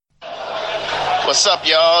What's up,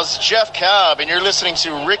 y'all? It's Jeff Cobb, and you're listening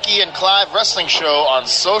to Ricky and Clive Wrestling Show on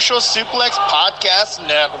Social Suplex Podcast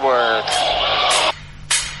Network.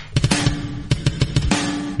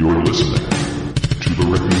 You're listening to the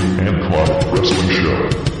Ricky and Clive Wrestling Show.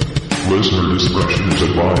 Listener discretion is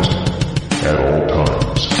advised at all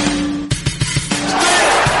times.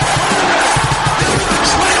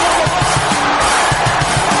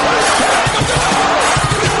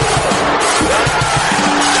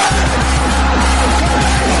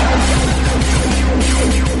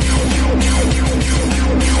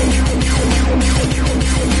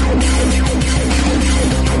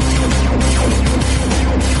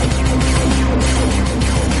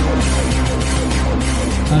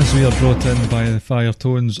 As we are brought in by the fire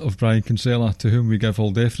tones of Brian Kinsella, to whom we give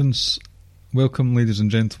all deference, welcome, ladies and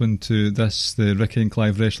gentlemen, to this, the Ricky and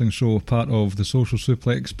Clive Wrestling Show, part of the Social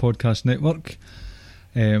Suplex Podcast Network.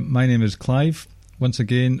 My name is Clive. Once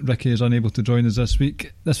again, Ricky is unable to join us this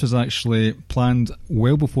week. This was actually planned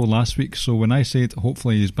well before last week, so when I said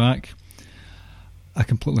hopefully he's back, I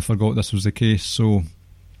completely forgot this was the case. So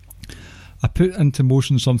I put into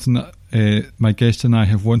motion something that my guest and I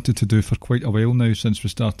have wanted to do for quite a while now, since we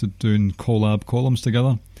started doing collab columns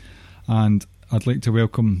together. And I'd like to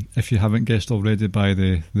welcome, if you haven't guessed already by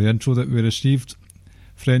the intro that we received,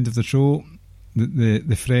 friend of the show,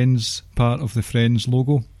 the Friends part of the Friends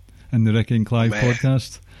logo in the Ricky and Clive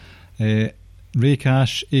podcast, Ray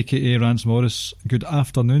Cash, aka Rance Morris. Good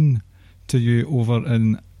afternoon to you over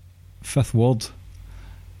in Fifth Ward,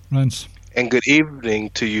 Rance. And good evening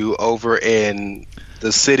to you over in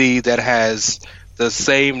the city that has the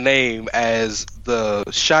same name as the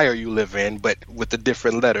shire you live in, but with a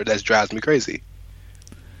different letter. That drives me crazy.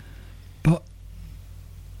 But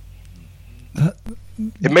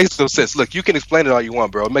it makes no sense. Look, you can explain it all you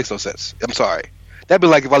want, bro. It makes no sense. I'm sorry. That'd be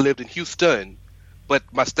like if I lived in Houston, but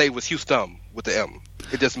my state was Houston with the M.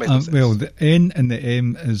 It just makes no sense. Well, the N and the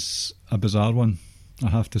M is a bizarre one, I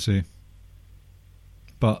have to say.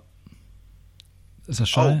 But it's a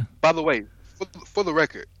shire. Oh, by the way, for the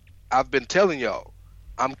record, I've been telling y'all,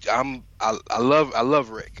 I love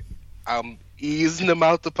Rick. I'm easing him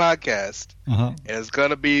out the podcast, and it's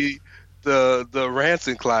gonna be the Rance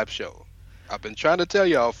and Clive show. I've been trying to tell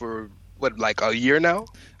y'all for like a year now.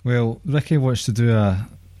 Well, Ricky wants to do a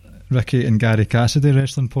Ricky and Gary Cassidy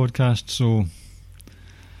wrestling podcast, so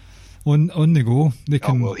on the go they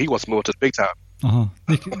can. Oh, well, he wants to move to the big time.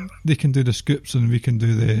 They can do the scoops and we can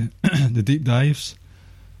do the the deep dives.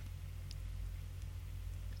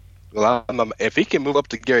 Well, if he can move up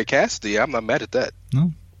to Gary Cassidy, I'm not mad at that.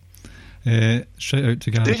 No. Shout out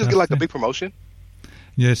to Gary. Did he just get like a big promotion?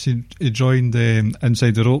 Yes, he joined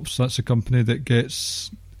Inside the Ropes. That's a company that gets,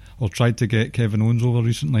 or tried to get, Kevin Owens over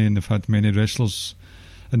recently, and they've had many wrestlers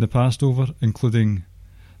in the past over, including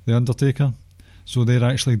The Undertaker. So they're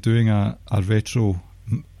actually doing an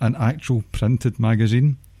actual printed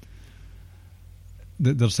magazine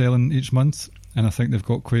that they're selling each month, and I think they've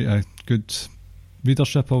got quite a good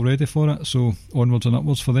readership already for it, so onwards and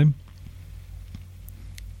upwards for them.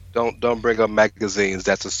 Don't bring up magazines.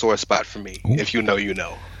 That's a sore spot for me. Oh. If you know, you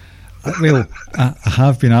know. Well, I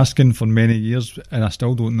have been asking for many years and I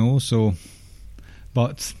still don't know, so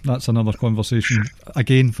but that's another conversation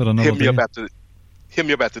again for another day. Hit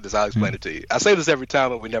me up after this, I'll explain it to you. I say this every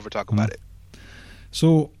time and we never talk about it.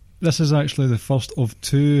 So this is actually the first of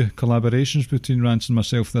two collaborations between Rance and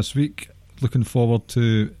myself this week. Looking forward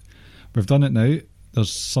to, we've done it now. There's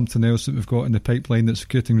something else that we've got in the pipeline that's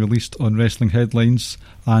getting released on Wrestling Headlines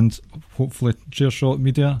and hopefully Chairshot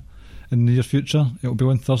Media in the near future. It'll be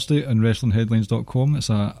on Thursday on WrestlingHeadlines.com. It's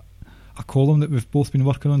a column that we've both been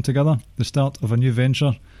working on together, the start of a new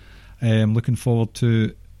venture. Looking forward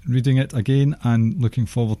to reading it again and looking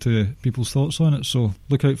forward to people's thoughts on it, so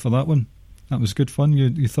look out for that one. That was good fun.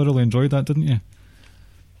 You thoroughly enjoyed that, didn't you?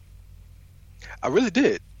 I really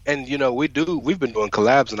did. And we've been doing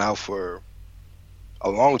collabs now for a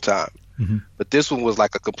long time, but this one was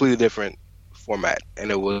like a completely different format, and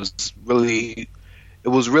it was really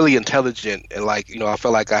intelligent, and I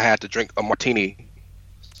felt like I had to drink a martini,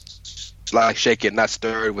 like shake it, not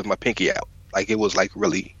stir it with my pinky out. Like it was like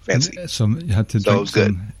really fancy. You had to drink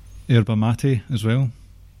some yerba mate as well.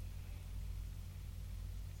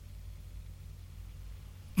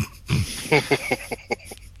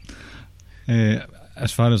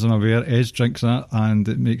 As far as I'm aware, Ez drinks that and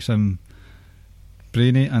it makes him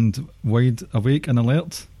brainy and wide awake and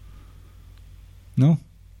alert. No?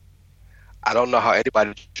 I don't know how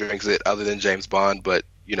anybody drinks it other than James Bond, but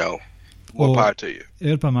more power to you.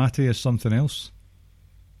 Yerba mate is something else.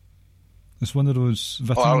 It's one of those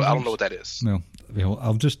I don't know what that is. Well,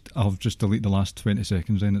 I'll just delete the last 20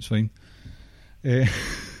 seconds then, it's fine. I'm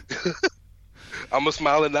gonna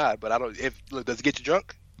smile and nod, but I don't. Does it get you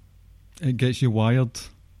drunk? It gets you wired.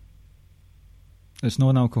 It's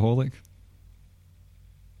non-alcoholic.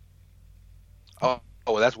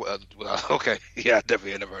 Oh, that's what. Okay, yeah, I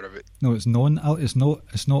definitely had never heard of it. No, it's non.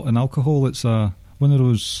 It's not an alcohol. It's one of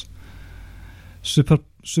those super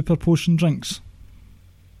potion drinks.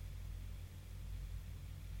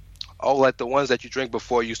 Oh, like the ones that you drink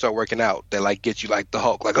before you start working out. They like get you like the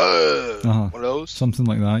Hulk, like one of those. Something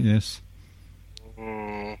like that. Yes.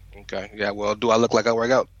 Okay. Yeah. Well, do I look like I work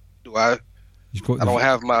out? Do I? I don't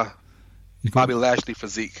have my Bobby Lashley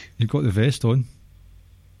physique. You've got the vest on.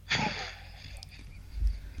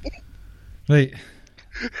 Right.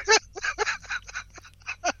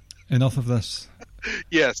 Enough of this.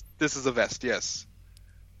 Yes, this is a vest, yes.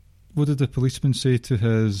 What did the policeman say to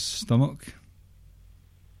his stomach?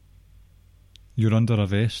 You're under a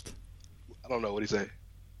vest. I don't know what he say.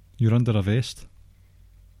 You're under a vest.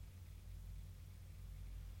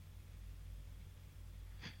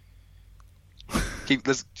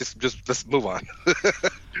 Let's move on.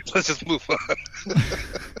 Let's just move on.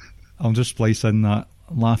 I'll just splice in that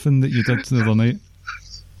laughing that you did the other night.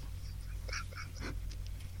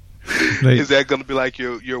 Right. Is that going to be like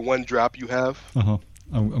your one drop you have?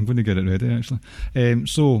 I'm going to get it ready actually.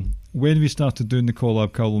 So when we started doing the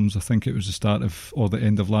collab columns, I think it was the start of or the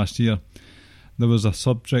end of last year, there was a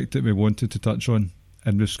subject that we wanted to touch on,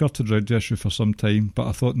 and we've skirted around the issue for some time, but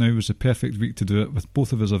I thought now was the perfect week to do it with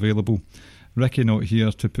both of us available. Ricky not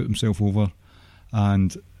here to put himself over,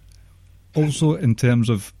 and also in terms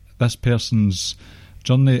of this person's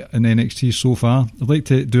journey in NXT so far, I'd like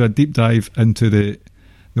to do a deep dive into the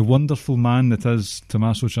wonderful man that is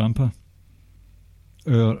Tommaso Ciampa,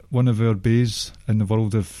 one of our bays in the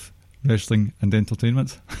world of wrestling and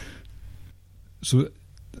entertainment. So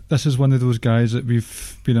this is one of those guys that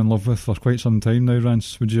we've been in love with for quite some time now,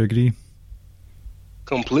 Rance. Would you agree?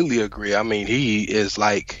 Completely agree. I mean, he is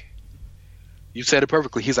like, you said it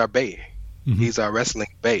perfectly, he's our bae. Mm-hmm. He's our wrestling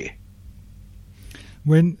bae.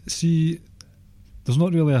 There's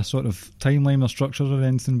not really a sort of timeline or structure or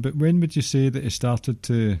anything, but when would you say that he started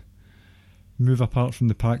to move apart from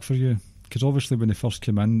the pack for you? Because obviously when he first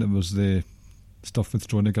came in, there was the stuff with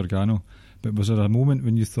Johnny Gargano, but was there a moment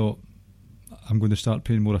when you thought, I'm going to start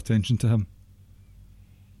paying more attention to him?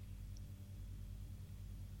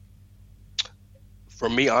 For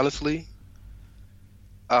me, honestly,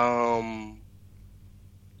 the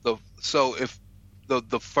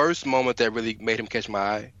first moment that really made him catch my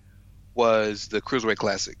eye was the Cruiserweight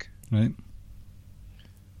Classic. Right.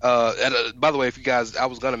 By the way, if you guys, I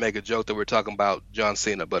was going to make a joke that we're talking about John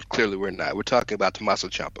Cena, but clearly we're not. We're talking about Tommaso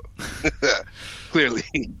Ciampa. Clearly.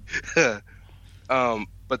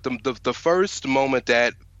 But the first moment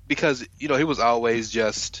that, because, he was always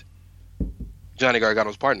just Johnny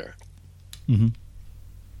Gargano's partner. Mm-hmm.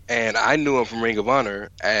 And I knew him from Ring of Honor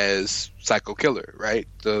as Psycho Killer, right?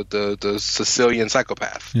 The Sicilian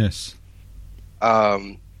psychopath. Yes.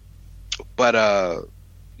 But the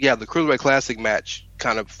Cruiserweight Classic match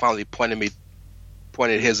kind of finally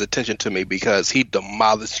pointed his attention to me because he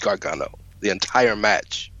demolished Gargano the entire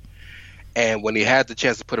match. And when he had the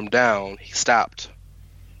chance to put him down, he stopped.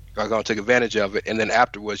 Gargano took advantage of it, and then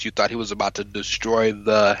afterwards you thought he was about to destroy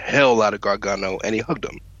the hell out of Gargano, and he hugged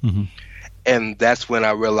him. Mm-hmm. And that's when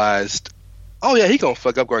I realized, oh yeah, he gonna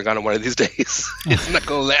fuck up Gargano one of these days. It's not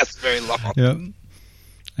gonna last very long. Yeah,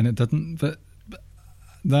 and it didn't. But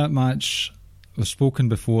that match was spoken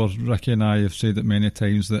before. Ricky and I have said it many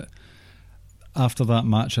times that after that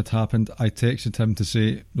match had happened, I texted him to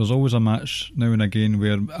say, there's always a match now and again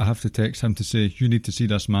where I have to text him to say, you need to see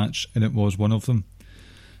this match, and it was one of them.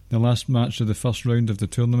 The last match of the first round of the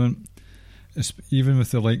tournament, even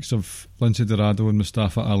with the likes of Lindsay Dorado and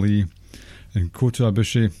Mustafa Ali and Kota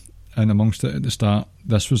Ibushi and amongst it at the start,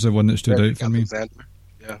 this was the one that stood out for me.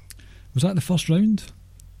 Yeah. Was that the first round?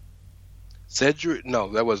 Cedric? No,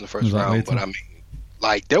 that wasn't the first round, but I mean,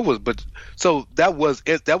 like, there was, but so that was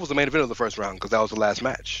it. That was the main event of the first round because that was the last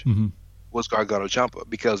match. Mm-hmm. Was Gargano Ciampa,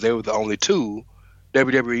 because they were the only two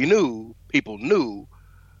WWE people knew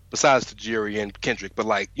besides Tajiri and Kendrick, but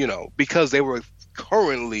because they were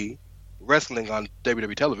currently wrestling on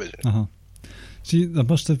WWE television. Uh-huh. See, there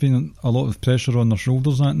must have been a lot of pressure on their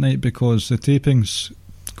shoulders that night because the tapings,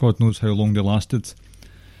 God knows how long they lasted,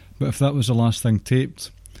 but if that was the last thing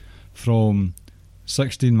taped from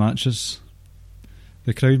 16 matches,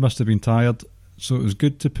 the crowd must have been tired, so it was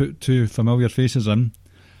good to put two familiar faces in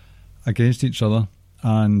against each other,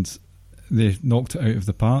 and they knocked it out of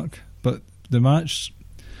the park. But the match,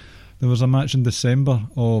 there was a match in December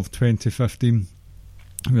of 2015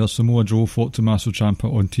 where Samoa Joe fought Tommaso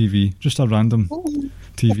Ciampa on TV, just a random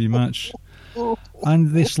TV match,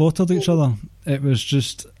 and they slaughtered each other. It was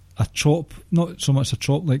just a chop, not so much a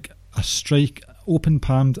chop, like a strike, open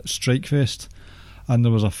palmed strike fest, and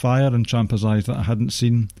there was a fire in Ciampa's eyes that I hadn't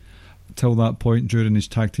seen till that point during his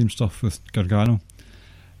tag team stuff with Gargano.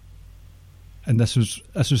 And this was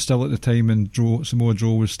still at the time when Samoa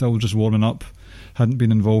Joe was still just warming up, hadn't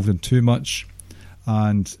been involved in too much,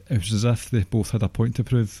 and it was as if they both had a point to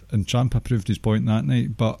prove, and Ciampa proved his point that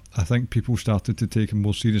night, but I think people started to take him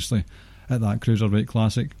more seriously at that Cruiserweight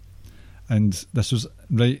Classic, and this was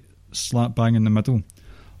right slap bang in the middle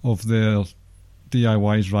of their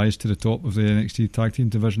DIY's rise to the top of the NXT Tag Team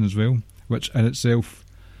division as well, which in itself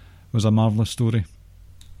was a marvellous story.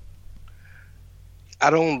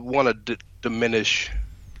 I don't want to diminish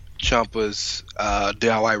Ciampa's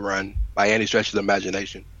DIY run by any stretch of the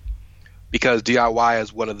imagination, because DIY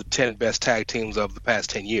is one of the 10 best tag teams of the past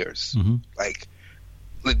 10 years. Mm-hmm. Like,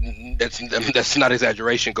 that's not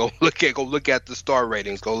exaggeration. Go look at the star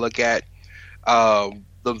ratings. Go look at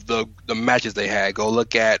the matches they had. Go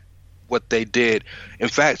look at what they did. In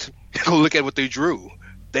fact, go look at what they drew.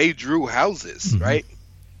 They drew houses, mm-hmm. right?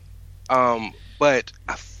 But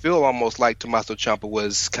I feel almost like Tommaso Ciampa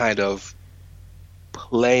was kind of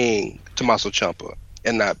playing Tommaso Ciampa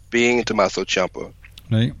and not being Tommaso Ciampa.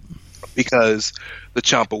 Right. Because the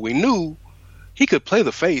Ciampa we knew, he could play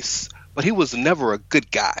the face, but he was never a good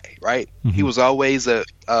guy, right? Mm-hmm. He was always a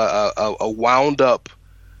wound up,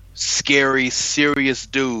 scary, serious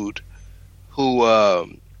dude who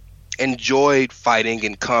enjoyed fighting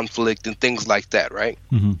and conflict and things like that, right?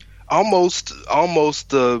 Mm-hmm. Almost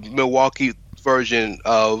the Milwaukee version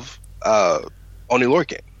of Oney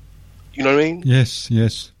Lorcan. You know what I mean?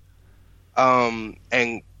 Yes.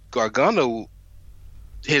 And Gargano,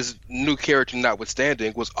 his new character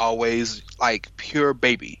notwithstanding, was always like pure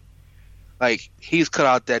baby. Like, he's cut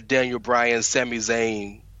out that Daniel Bryan, Sami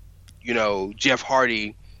Zayn, Jeff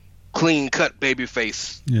Hardy, clean cut baby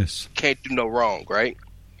face. Yes. Can't do no wrong, right?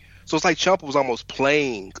 So it's like Ciampa was almost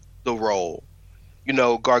playing the role.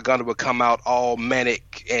 Gargano would come out all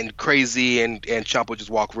manic and crazy, and Ciampa would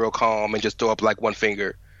just walk real calm and just throw up like one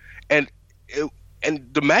finger. And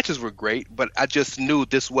the matches were great, but I just knew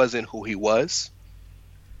this wasn't who he was.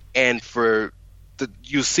 And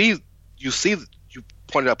you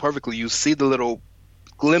pointed out perfectly, you see the little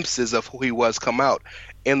glimpses of who he was come out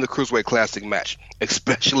in the Cruiserweight Classic match,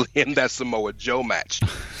 especially in that Samoa Joe match.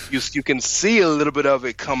 You can see a little bit of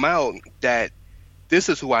it come out, that this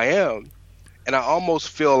is who I am. And I almost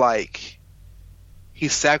feel like he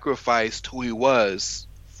sacrificed who he was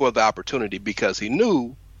for the opportunity, because he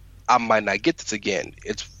knew I might not get this again.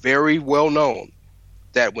 It's very well known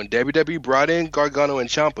that when WWE brought in Gargano and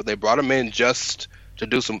Ciampa, they brought him in just to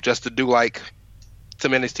do some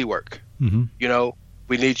NXT work. Mm-hmm.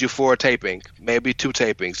 We need you for a taping, maybe 2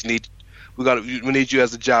 tapings. We need you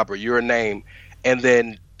as a jobber. You're a name. And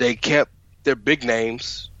then they kept their big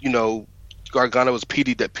names. Gargano was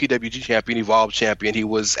PWG champion, Evolve champion. He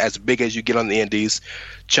was as big as you get on the indies.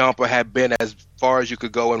 Ciampa had been as far as you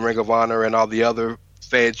could go in Ring of Honor and all the other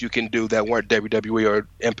feds you can do that weren't WWE or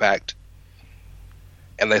Impact.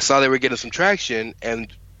 And they saw they were getting some traction,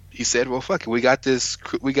 and he said, "Well, fuck it, we got this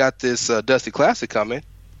Dusty Classic coming.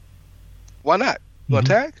 Why not? You want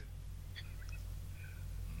to tag?"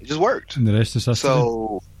 It just worked. And the rest is history.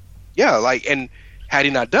 So, yeah, and had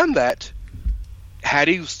he not done that, had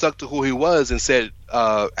he stuck to who he was and said,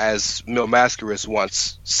 as Mil Mascaras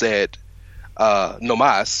once said, no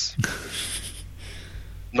mas,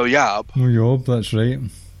 no yob. No yob, that's right.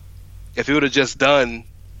 If he would have just done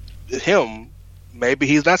him, maybe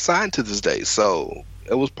he's not signed to this day. So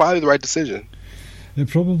it was probably the right decision. It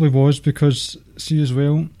probably was, because, see, as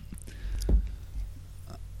well,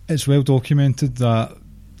 it's well documented that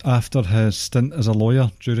after his stint as a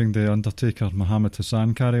lawyer during the Undertaker Muhammad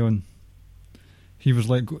Hassan carry-on, he was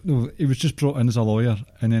he was just brought in as a lawyer,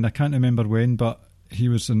 and then I can't remember when, but he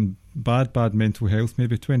was in bad mental health,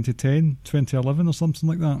 maybe 2010, 2011 or something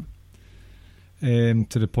like that,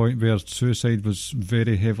 to the point where suicide was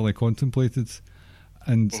very heavily contemplated.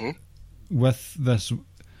 And with this,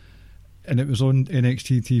 and it was on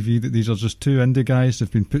NXT TV, that these are just 2 indie guys that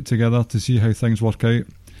have been put together to see how things work out. And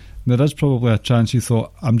there is probably a chance he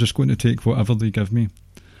thought, I'm just going to take whatever they give me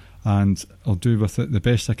and I'll do with it the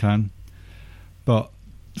best I can. But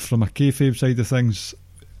from a kayfabe side of things,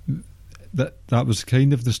 that was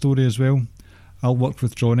kind of the story as well. I'll work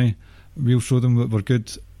with Johnny, we'll show them that we're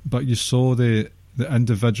good. But you saw the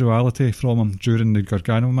individuality from him during the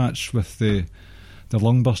Gargano match with the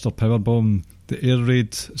lungbuster powerbomb, the air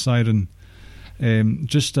raid siren,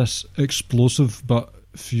 just this explosive but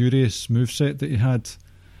furious moveset that he had,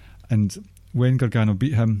 and when Gargano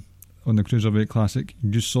beat him on the Cruiserweight Classic,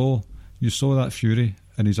 you saw that fury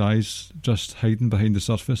in his eyes just hiding behind the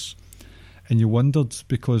surface, and you wondered,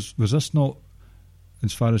 because was this not,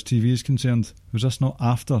 as far as TV is concerned, was this not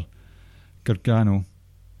after Gargano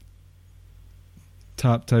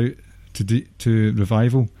tapped out to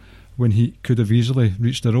Revival when he could have easily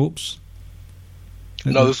reached the ropes?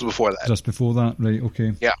 No, this was before that. Just before that, right?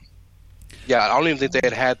 Okay. Yeah. I don't even think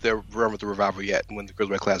they had their run with the Revival yet when the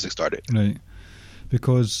Cruiserweight Classic started. Right,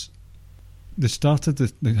 because they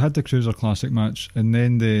had the Cruiser Classic match, and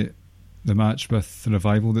then the match with the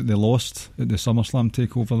Revival that they lost at the SummerSlam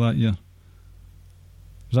takeover that year.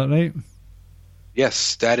 Is that right?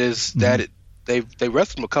 Yes, that is that. They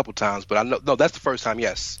wrestled him a couple times, but I know that's the first time.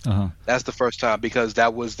 Yes, that's the first time, because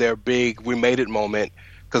that was their big "we made it" moment.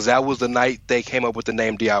 Because that was the night they came up with the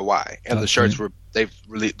name DIY, and the shirts were they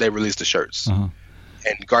released the shirts, and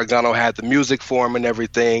Gargano had the music for him and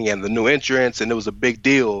everything, and the new entrance, and it was a big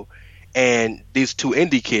deal. And these two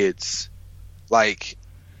indie kids, like,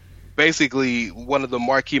 basically one of the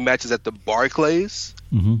marquee matches at the Barclays.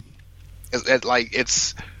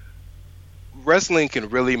 It's wrestling can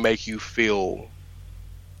really make you feel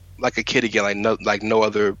like a kid again, like no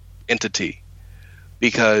other entity,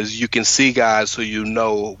 because you can see guys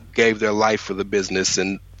who gave their life for the business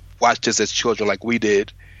and watched this as children like we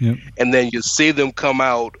did. Yep. And then you see them come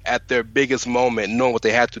out at their biggest moment, knowing what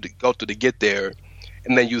they had to go through to get there,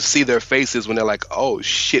 and then you see their faces when they're like, "Oh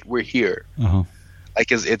shit, we're here."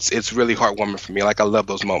 Like it's really heartwarming for me. Like, I love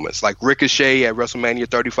those moments. Like Ricochet at WrestleMania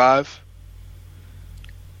 35.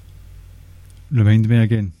 Remind me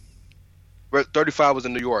again. 35 was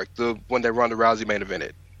in New York, when they Ronda Rousey main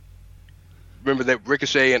evented. Remember that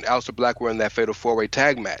Ricochet and Aleister Black were in that Fatal 4-Way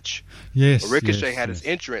tag match? Yes. Ricochet had his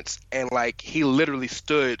entrance, and like he literally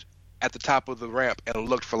stood at the top of the ramp and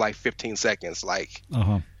looked for like 15 seconds. Like,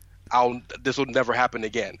 this will never happen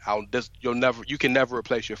again. You can never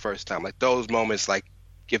replace your first time. Like, those moments, like,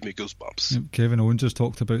 give me goosebumps. Yep, Kevin Owens just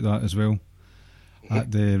talked about that as well.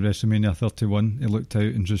 At the WrestleMania 31, he looked out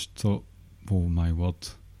and just thought, "Oh my word."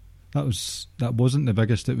 That wasn't the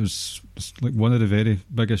biggest. It was like one of the very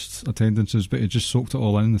biggest attendances, but he just soaked it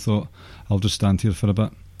all in and thought, "I'll just stand here for a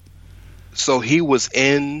bit." So he was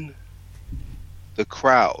in the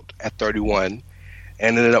crowd at 31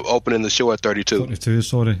 and ended up opening the show at 32. 32,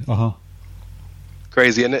 sorry.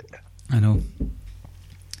 Crazy, isn't it? I know.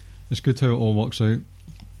 It's good how it all works out.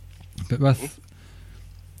 But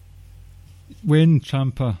when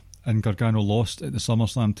Ciampa and Gargano lost at the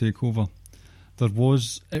SummerSlam takeover,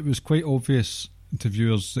 it was quite obvious to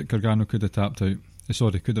viewers that Gargano could have tapped out.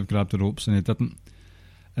 Could have grabbed the ropes, and he didn't.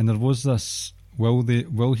 And there was this will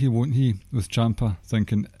he, won't he, with Ciampa,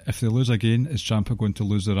 thinking, if they lose again, is Ciampa going to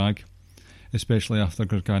lose the rag? Especially after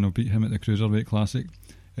Gargano beat him at the Cruiserweight Classic.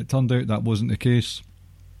 It turned out that wasn't the case.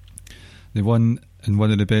 They won in one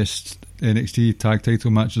of the best NXT tag title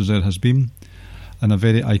matches there has been, and a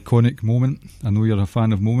very iconic moment. I know you're a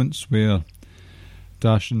fan of moments where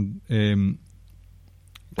Dash and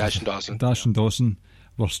Dawson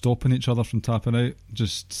were stopping each other from tapping out.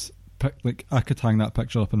 I could hang that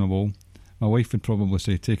picture up on the wall. My wife would probably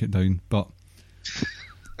say take it down, but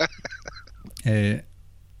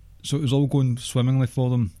so it was all going swimmingly for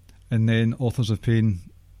them, and then Authors of Pain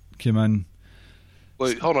came in.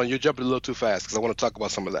 Wait, hold on, you're jumping a little too fast, because I want to talk about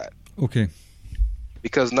some of that. Okay.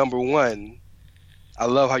 Because number one, I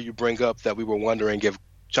love how you bring up that we were wondering if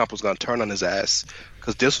Ciampa was going to turn on his ass,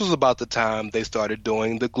 because this was about the time they started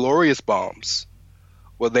doing the Glorious Bombs,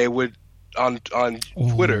 where they would on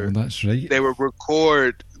Twitter. That's right. They would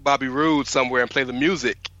record Bobby Roode somewhere and play the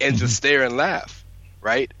music and just stare and laugh,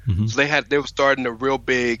 right? So they were starting a real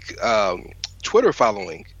big Twitter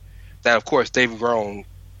following that, of course, they've grown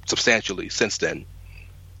substantially since then.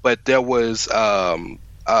 But there was Kevin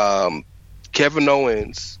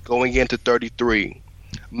Owens going into 33,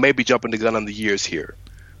 maybe jumping the gun on the years here.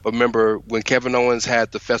 But remember when Kevin Owens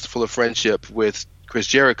had the Festival of Friendship with Chris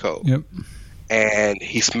Jericho, and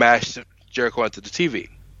he smashed Jericho onto the TV.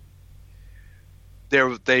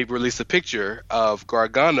 They released a picture of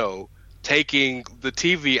Gargano taking the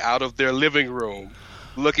TV out of their living room,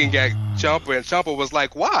 looking at Ciampa, and Ciampa was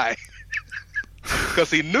like, "Why?" Because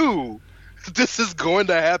he knew this is going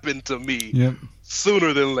to happen to me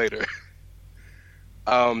sooner than later.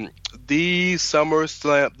 The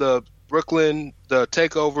SummerSlam, the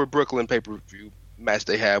TakeOver Brooklyn pay-per-view match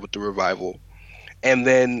they had with the Revival, and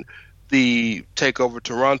then the TakeOver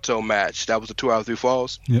Toronto match, that was the 2 out of 3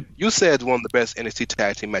 falls. You said one of the best NXT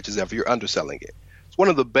tag team matches ever. You're underselling it. It's one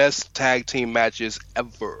of the best tag team matches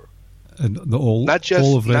ever. And not just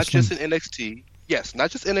in NXT, Yes,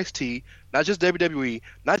 not just NXT, not just WWE,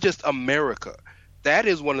 not just America. That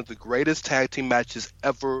is one of the greatest tag team matches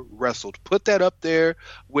ever wrestled. Put that up there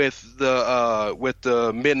with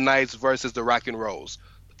the Midnights versus the Rock and Rolls.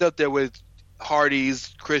 Put that up there with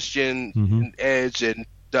Hardy's, Christian, and Edge, and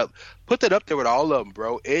put that up there with all of them,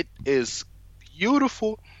 bro. It is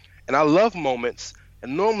beautiful, and I love moments.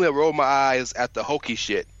 And normally I roll my eyes at the hokey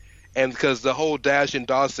shit, and because the whole Dash and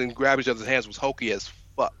Dawson grab each other's hands was hokey as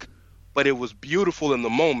fuck. But it was beautiful in the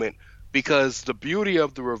moment because the beauty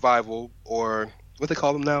of the Revival, or what they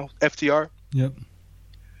call them now, FTR. Yep.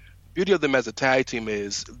 Beauty of them as a tag team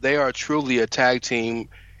is they are truly a tag team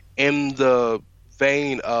in the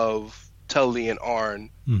vein of Tully and Arn,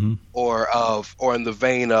 or in the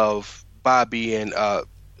vein of Bobby and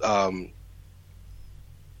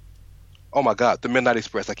oh my God, the Midnight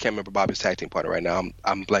Express. I can't remember Bobby's tag team partner right now.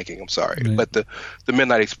 I'm blanking. I'm sorry, right. But the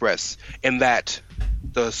Midnight Express, in that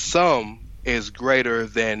the sum is greater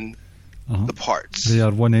than the parts. They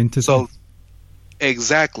are one entity. So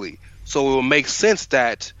exactly. So it will make sense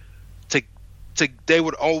that they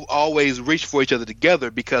would always reach for each other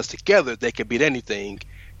together, because together they can beat anything.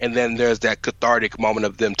 And then there's that cathartic moment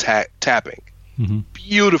of them tapping.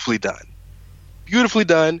 Beautifully done. Beautifully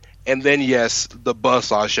done. And then, yes, the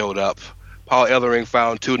buzzsaw showed up. Paul Ellering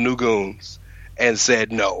found 2 new goons and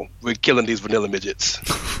said, no, we're killing these vanilla midgets.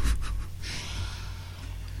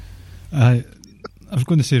 I was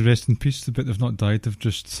going to say rest in peace, but they've not died. They've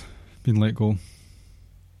just been let go.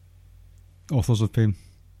 Authors of Pain.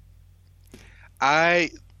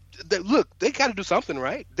 Look, they got to do something,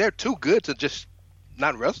 right? They're too good to just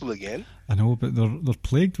not wrestle again. I know, but they're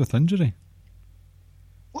plagued with injury.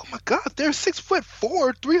 Oh my God, they're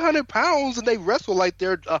 6'4", 300 pounds, and they wrestle like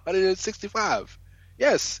they're 165.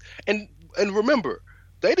 Yes, and remember,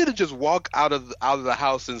 they didn't just walk out of the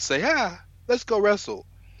house and say, let's go wrestle.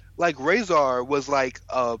 Like Razor was like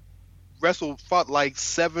fought like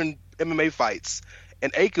 7 MMA fights,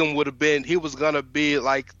 and Akam he was gonna be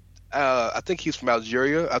like, I think he's from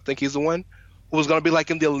Algeria. I think he's the one who was gonna be like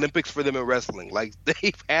in the Olympics for them in wrestling. Like,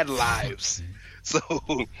 they've had lives, so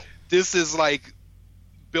this is like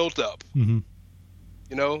built up, you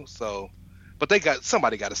know. So, but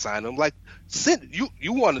somebody got to sign them. Like,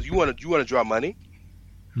 you want to draw money,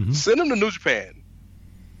 send them to New Japan,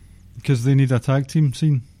 because they need a tag team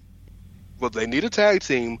scene. Well, they need a tag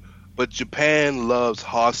team, but Japan loves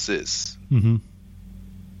horses.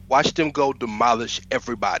 Watch them go demolish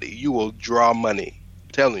everybody. You will draw money. I'm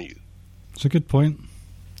telling you. It's a good point.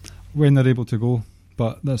 When they're able to go,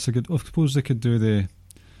 but that's a good. I suppose they could do the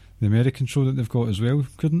American show that they've got as well,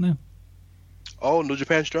 couldn't they? Oh, New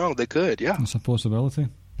Japan Strong, they could, yeah. It's a possibility.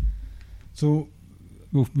 So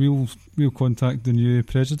we'll contact the new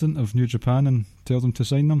president of New Japan and tell them to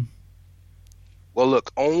sign them. Well,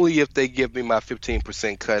 look, only if they give me my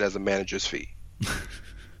 15% cut as a manager's fee.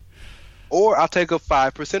 Or I'll take a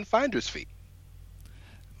 5% finder's fee.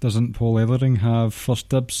 Doesn't Paul Ellering have first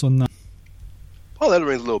dibs on that? Paul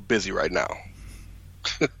Ellering's a little busy right now.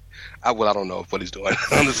 I don't know what he's doing,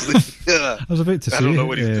 honestly. I was about to say, I don't know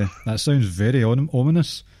what he's doing. That sounds very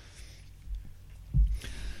ominous.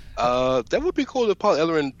 That would be cool if Paul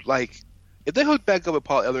Ellering, like, if they hook back up with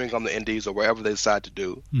Paul Ellering on the Indies or wherever they decide to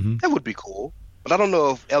do, that would be cool. But I don't know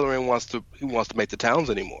if Ellering wants to make the towns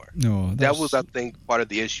anymore. No, that was, I think, part of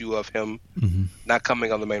the issue of him not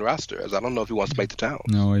coming on the main roster. As I don't know if he wants to make the towns.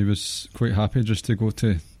 No, he was quite happy just to go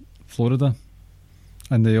to Florida,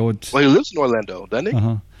 and the odd. Well, he lives in Orlando, doesn't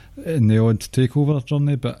he? In the odd takeover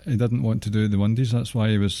journey, but he didn't want to do the Mondays. That's why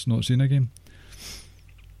he was not seeing a game.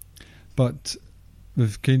 But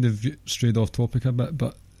we've kind of strayed off topic a bit.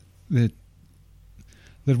 But there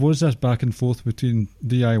was this back and forth between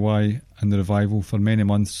DIY and the Revival for many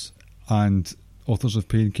months, and Authors of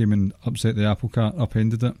Pain came and upset the apple cart,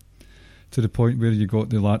 upended it to the point where you got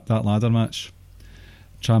that ladder match.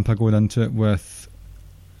 Ciampa going into it with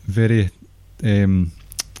very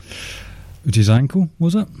with his ankle,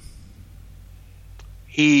 was it?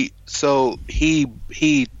 He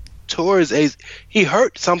tore his he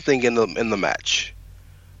hurt something in the match,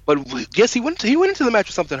 but yes, he went into the match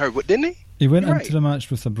with something hurt, didn't he? He went into the match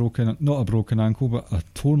with not a broken ankle, but a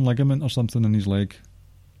torn ligament or something in his leg.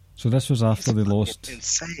 So this was after they lost.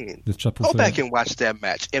 Insane. The triple threat. Go threat. back and watch that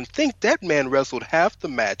match and think that man wrestled half the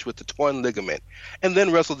match with the torn ligament, and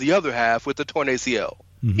then wrestled the other half with the torn ACL.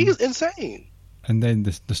 He's insane. And then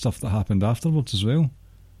the stuff that happened afterwards as well.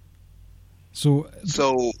 So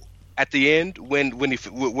at the end, when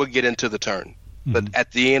we'll get into the turn, but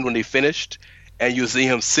at the end when he finished, and you see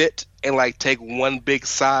him sit and like take one big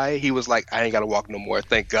sigh, he was like, "I ain't got to walk no more,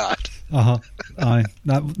 thank God." Aye.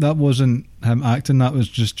 That wasn't him acting. That was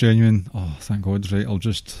just genuine. Oh, thank God! Right, I'll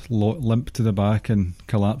just limp to the back and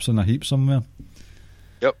collapse in a heap somewhere.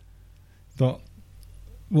 Yep. But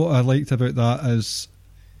what I liked about that is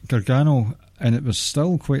Gargano, and it was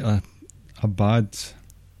still quite a bad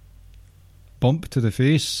bump to the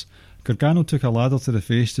face. Gargano took a ladder to the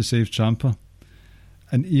face to save Ciampa,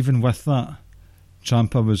 and even with that,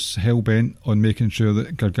 Ciampa was hell bent on making sure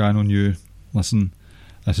that Gargano knew, listen,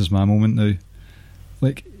 this is my moment now.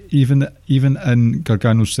 Like even in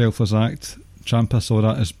Gargano's selfless act, Ciampa saw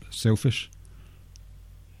that as selfish.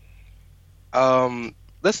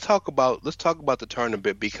 Let's talk about the turn a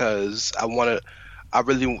bit, because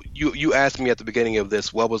you asked me at the beginning of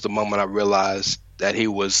this, what was the moment I realized that he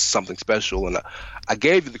was something special, and I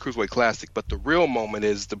gave you the Cruiserweight Classic, but the real moment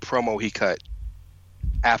is the promo he cut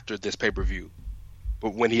after this pay-per-view,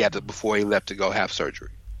 but when before he left to go have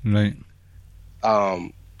surgery. Right.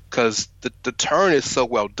 Because the turn is so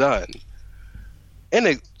well done,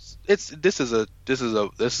 and this is a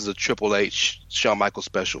Triple H Shawn Michaels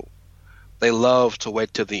special. They love to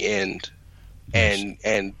wait till the end,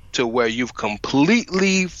 and to where you've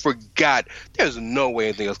completely forgot. There's no way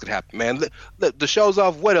anything else could happen, man. The show's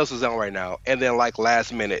off. What else is on right now? And then like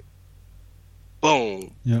last minute,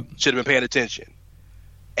 boom. Yep. Should have been paying attention.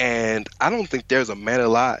 And I don't think there's a man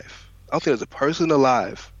alive. I don't think there's a person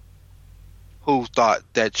alive who thought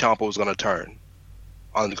that Ciampa was going to turn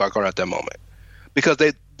on Gargano at that moment, because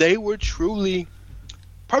they were truly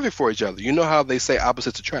perfect for each other. You know how they say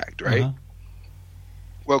opposites attract, right? Uh-huh.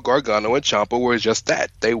 Well, Gargano and Ciampa were just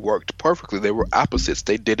that. They worked perfectly. They were opposites.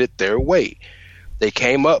 They did it their way. They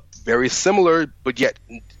came up very similar, but yet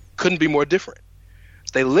couldn't be more different.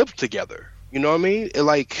 They lived together. You know what I mean? It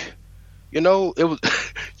was.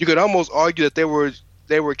 You could almost argue that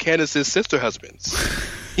they were Candice's sister husbands.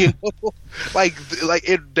 You know, they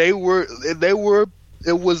were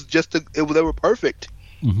perfect.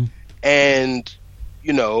 Mm-hmm. And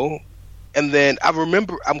and then I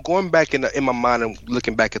remember, I'm going back in my mind and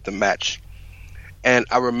looking back at the match, and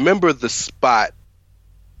I remember the spot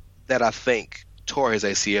that I think tore his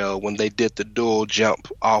ACL when they did the dual jump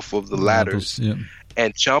off of the ladders, yep.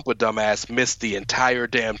 And Ciampa dumbass missed the entire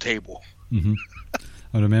damn table. Mm-hmm.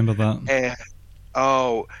 I remember that.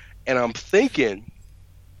 And I'm thinking,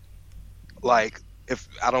 like, if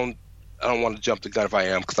I don't want to jump the gun if I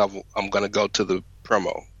am, because I'm going to go to the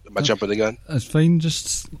promo. Am I jumping the gun? It's fine,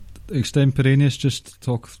 just extemporaneous, just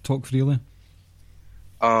talk freely.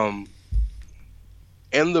 In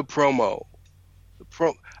the promo,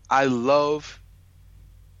 I love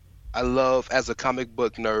as a comic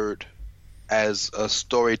book nerd, as a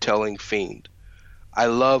storytelling fiend, I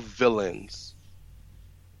love villains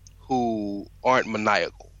who aren't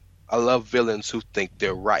maniacal. I love villains who think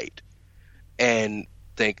they're right and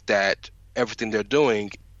think that everything they're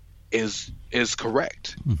doing is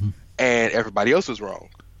correct, mm-hmm. and everybody else is wrong.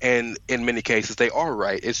 And in many cases, they are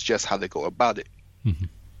right. It's just how they go about it. Mm-hmm.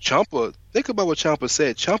 Ciampa, think about what Ciampa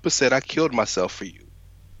said. Ciampa said, I killed myself for you.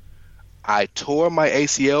 I tore my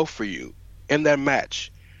ACL for you in that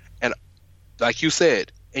match. And like you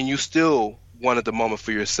said, and you still wanted the moment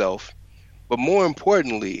for yourself. But more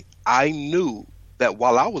importantly, I knew that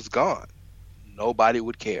while I was gone, nobody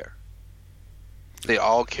would care. They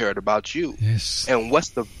all cared about you. Yes. And what's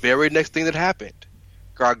the very next thing that happened?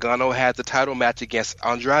 Gargano had the title match against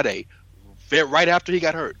Andrade right after he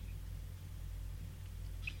got hurt.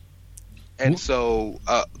 And so,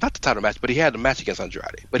 not the title match, but he had the match against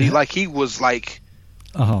Andrade. But he was on,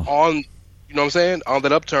 you know what I'm saying, on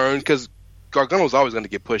that upturn, because Gargano was always going to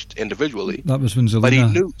get pushed individually. That was when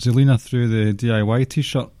Zelina threw the DIY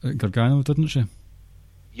T-shirt at Gargano, didn't she?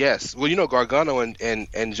 Yes. Well, Gargano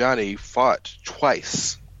and Johnny fought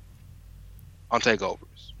twice on takeovers.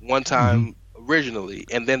 One time originally,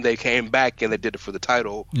 and then they came back and they did it for the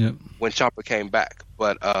title when Ciampa came back.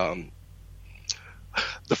 But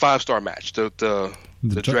the 5-star match, the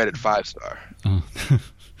dreaded 5-star.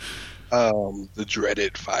 The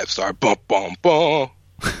dreaded 5-star. Bum, bum, bum.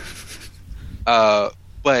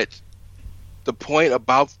 But the point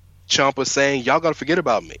about Ciampa saying, y'all gotta forget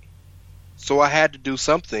about me. So I had to do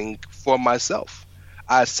something for myself.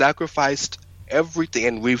 I sacrificed everything,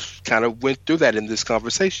 and we've kind of went through that in this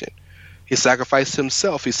conversation. He sacrificed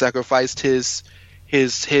himself. He sacrificed his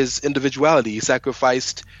individuality. He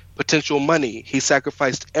sacrificed potential money. He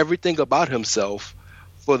sacrificed everything about himself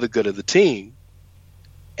for the good of the team.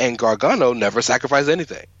 And Gargano never sacrificed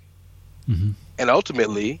anything. Mm-hmm. And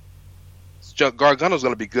ultimately, Gargano's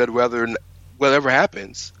going to be good whatever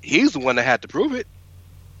happens. He's the one that had to prove it.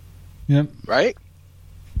 Yep. Right?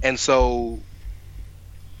 And so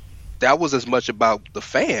that was as much about the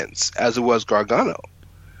fans as it was Gargano.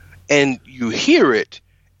 And you hear it,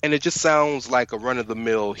 and it just sounds like a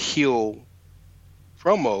run-of-the-mill heel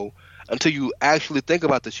promo until you actually think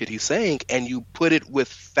about the shit he's saying, and you put it with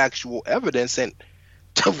factual evidence, and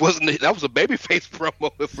that was a babyface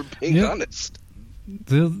promo, if we're being honest.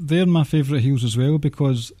 They're my favourite heels as well,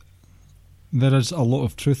 because there is a lot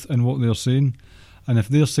of truth in what they're saying, and if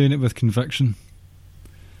they're saying it with conviction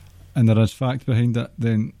and there is fact behind it,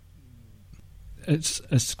 then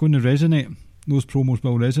it's going to resonate. Those promos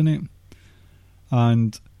will resonate.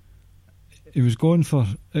 And he was gone for,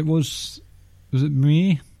 was it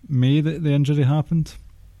May that the injury happened?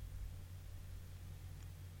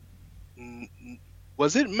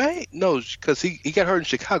 Was it May? No, because he got hurt in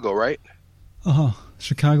Chicago, right?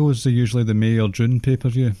 Chicago is usually the May or June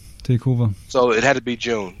pay-per-view takeover. So it had to be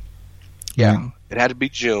June. Yeah, Right. It had to be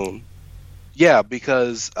June. Yeah,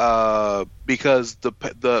 because the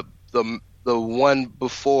one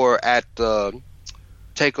before at the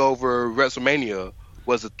Takeover WrestleMania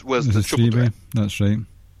was the triple threat. That's right.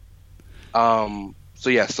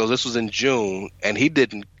 So this was in June, and he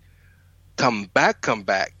didn't come back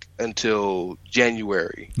until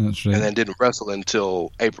January. That's right. And then didn't wrestle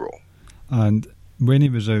until April. And when he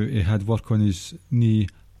was out, he had work on his knee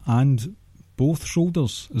and both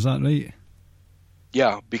shoulders. Is that right?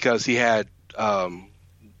 Yeah, because he had some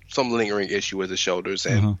lingering issue with his shoulders,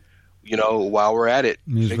 and while we're at it,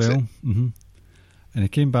 me as well. Mm-hmm. And he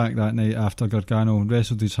came back that night after Gargano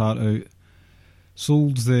wrestled his heart out,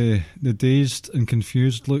 sold the dazed and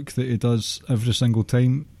confused look that he does every single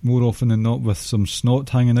time, more often than not, with some snot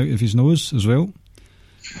hanging out of his nose as well.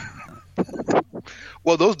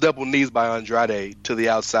 Well, those double knees by Andrade to the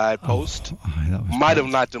outside post might have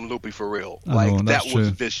knocked him loopy for real. That was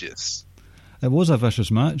vicious. It was a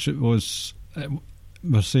vicious match.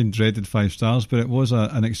 We're saying dreaded 5 stars, but it was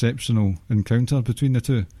an exceptional encounter between the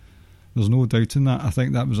two. There's no doubt in that. I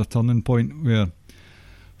think that was a turning point where,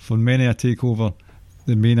 for many a takeover,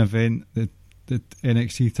 the main event, the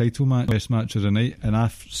NXT title match, best match of the night, and I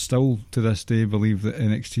still to this day believe that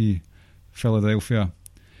NXT Philadelphia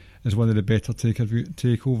is one of the better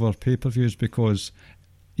takeover pay-per-views, because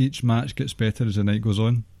each match gets better as the night goes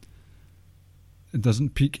on. It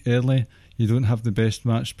doesn't peak early. You don't have the best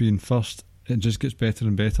match being first. It just gets better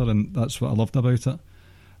and better, and that's what I loved about it.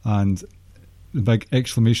 And the big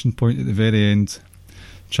exclamation point at the very end,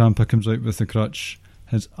 Ciampa comes out with the crutch.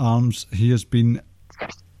 His arms, he has been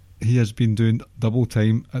doing double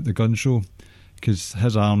time at the gun show, because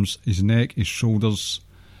his arms, his neck, his shoulders,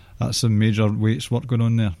 that's some major weights work going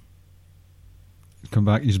on there. Come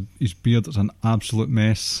back, his beard is an absolute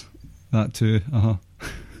mess. That too.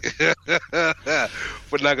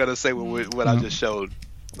 We're not gonna say what I just showed.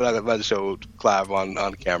 What I just showed Clive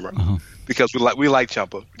on camera, because we like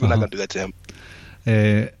Ciampa. We're not gonna do that to him.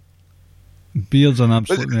 Beard's an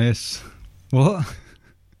absolute mess. What?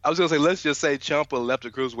 I was gonna say, let's just say Ciampa left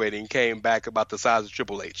the cruiserweight and came back about the size of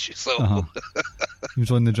Triple H. So he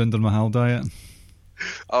was on the Jinder Mahal diet.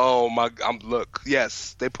 Oh my! Look,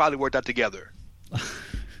 yes, they probably worked out together.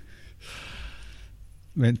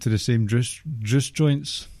 Went to the same juice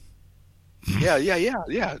joints. Yeah.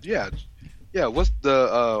 What's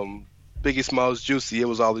the Biggie Smalls Juicy? It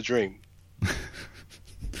was all a dream.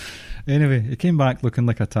 Anyway, he came back looking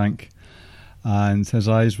like a tank, and his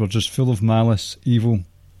eyes were just full of malice, evil,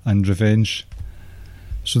 and revenge.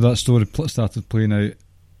 So that story started playing out,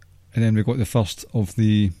 and then we got the first of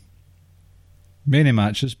the many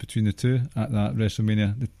matches between the two at that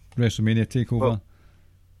WrestleMania takeover. Well,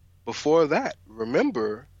 before that,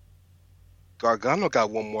 remember, Gargano got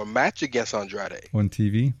one more match against Andrade on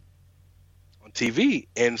TV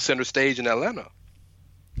in Center Stage in Atlanta.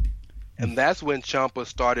 And that's when Ciampa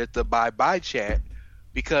started the bye-bye chant,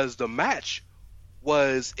 because the match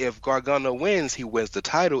was, if Gargano wins, he wins the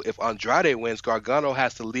title. If Andrade wins, Gargano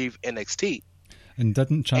has to leave NXT. And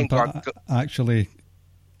didn't Ciampa actually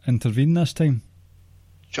intervene this time?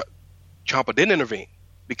 Ciampa didn't intervene,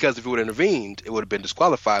 because if he would have intervened, it would have been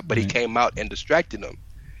disqualified. But he came out and distracted him,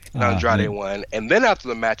 and Andrade won. And then after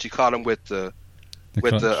the match, he caught him with the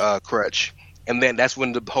crutch. And then that's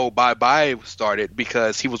when the whole bye-bye started,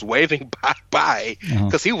 because he was waving bye-bye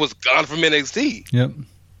because he was gone from NXT. Yep.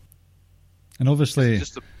 And obviously,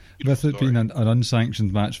 with it being an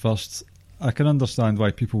unsanctioned match first, I can understand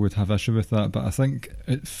why people would have issue with that, but I think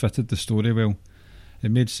it fitted the story well.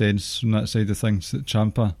 It made sense from that side of things that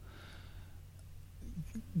Ciampa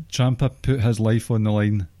put his life on the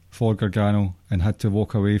line for Gargano and had to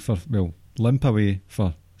limp away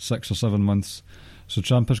for 6 or 7 months. So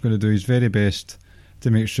Ciampa's going to do his very best to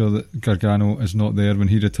make sure that Gargano is not there when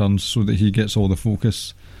he returns, so that he gets all the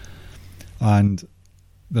focus. And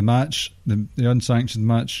the match, the unsanctioned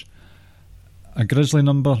match, a Grizzly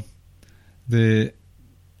number, the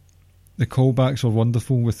callbacks are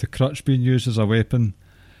wonderful with the crutch being used as a weapon,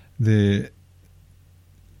 the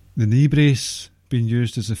knee brace being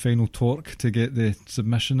used as the final torque to get the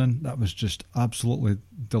submission in. That was just absolutely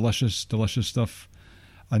delicious stuff.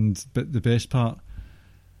 But the best part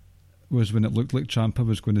was when it looked like Ciampa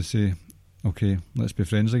was going to say, okay, let's be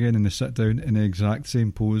friends again, and they sit down in the exact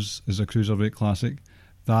same pose as a Cruiserweight Classic.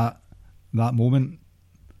 That moment,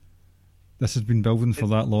 this has been building for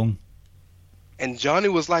that long. And Johnny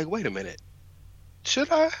was like, wait a minute,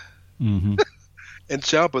 should I? Mm-hmm. And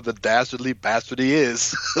Ciampa, the dastardly bastard he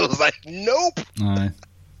is, was like, nope. Aye.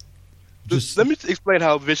 Let me explain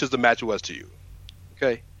how vicious the match was to you.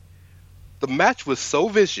 Okay? The match was so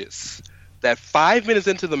vicious that 5 minutes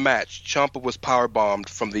into the match, Ciampa was powerbombed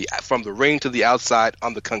from the ring to the outside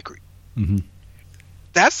on the concrete. Mm-hmm.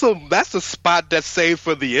 That's a spot that's saved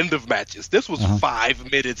for the end of matches. This was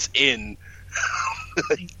 5 minutes in.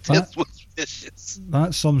 This was vicious.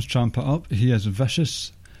 That sums Ciampa up. He is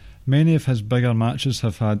vicious. Many of his bigger matches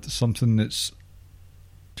have had something that's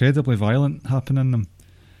incredibly violent happen in them,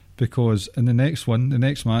 because in the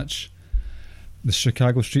next match, the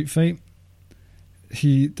Chicago Street Fight,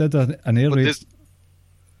 he did an air raid. This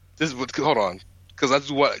is hold on, because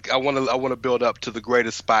I want to build up to the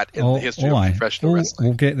greatest spot in the history of professional wrestling.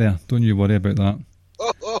 We'll get there. Don't you worry about that.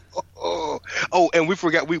 Oh, and we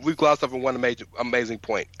forgot we glossed over one amazing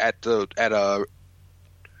point at New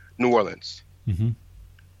Orleans. Mm-hmm.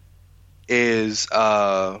 Is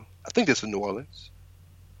I think it's in New Orleans.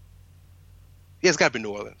 Yeah, it's got to be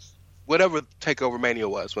New Orleans. Whatever TakeOver Mania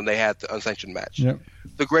was when they had the unsanctioned match. Yep.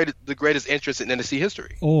 The greatest entrance in NXT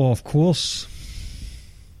history. Oh, of course.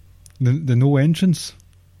 The no entrance.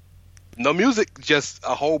 No music, just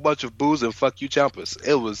a whole bunch of boos and fuck you Ciampas.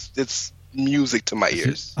 It's music to my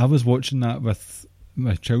ears. I was watching that with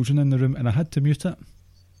my children in the room and I had to mute it.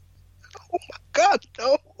 Oh my God,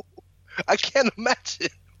 no. I can't imagine.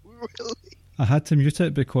 Really? I had to mute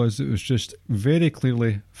it because it was just very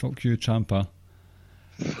clearly fuck you Ciampa.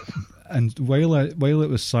 And while it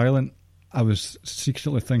was silent, I was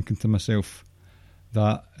secretly thinking to myself,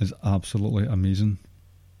 that is absolutely amazing.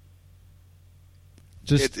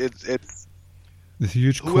 Just it's the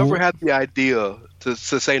huge whoever had the idea to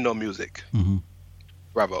say no music. Mm-hmm.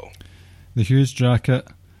 Bravo. The huge jacket,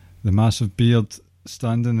 the massive beard,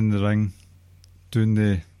 standing in the ring, doing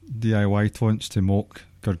the DIY taunts to mock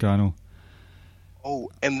Gargano.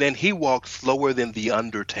 Oh, and then he walked slower than The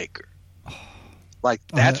Undertaker. Like,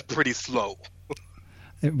 that's pretty slow.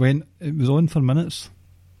 It was on for minutes.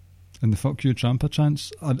 And the fuck you Ciampa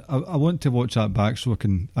chants. I want to watch that back so I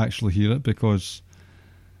can actually hear it, because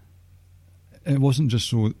it wasn't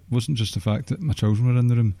just the fact that my children were in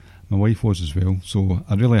the room. My wife was as well. So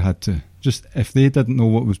I really had to, just if they didn't know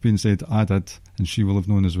what was being said, I did, and she will have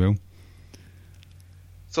known as well.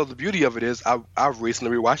 So the beauty of it is, I've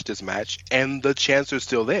recently rewatched this match, and the chants are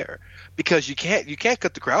still there, because you can't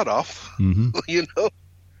cut the crowd off, mm-hmm. you know.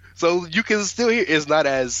 So you can still hear. It's not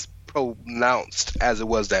as pronounced as it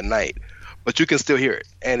was that night, but you can still hear it,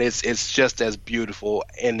 and it's just as beautiful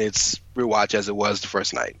in its rewatch as it was the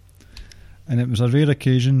first night. And it was a rare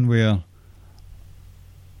occasion where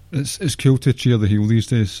it's cool to cheer the heel these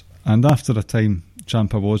days, and after a time,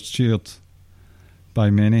 Ciampa was cheered by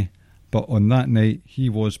many. But on that night, he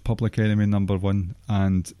was public enemy number one,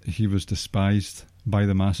 and he was despised by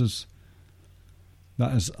the masses.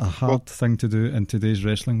 That is a hard thing to do in today's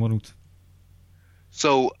wrestling world.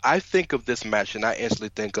 So I think of this match, and I instantly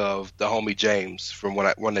think of the homie James from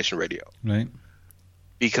One Nation Radio. Right.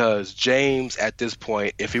 Because James, at this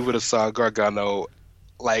point, if he would have saw Gargano,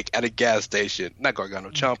 like, at a gas station, not Gargano,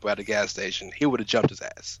 Ciampa at a gas station, he would have jumped his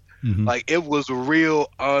ass. Mm-hmm. Like, it was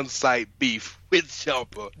real on-site beef with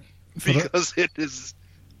Ciampa. Because it is.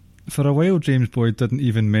 For a while, James Boyd didn't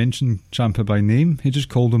even mention Ciampa by name. He just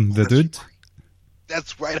called him the dude. Right.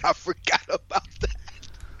 That's right. I forgot about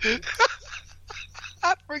that.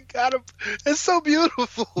 I forgot. It's so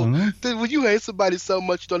beautiful. When you hate somebody so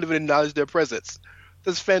much, you don't even acknowledge their presence.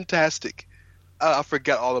 That's fantastic. I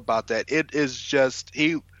forgot all about that. It is just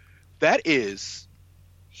that is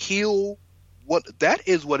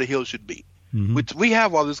what a heel should be. Mm-hmm. We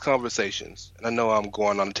have all these conversations, and I know I'm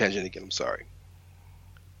going on a tangent again. I'm sorry.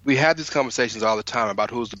 We have these conversations all the time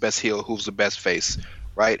about who's the best heel, who's the best face,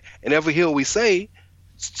 right? And every heel we say,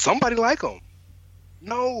 somebody like them.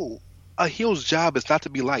 No, a heel's job is not to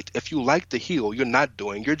be liked. If you like the heel, you're not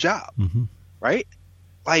doing your job, mm-hmm. right?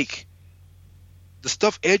 Like the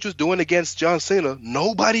stuff Edge was doing against John Cena,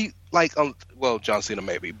 nobody John Cena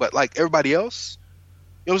maybe, but like everybody else,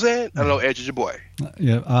 You know what I'm saying? I know Edge is your boy.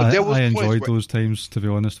 Yeah, I enjoyed those times, to be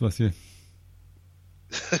honest with you.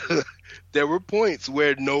 There were points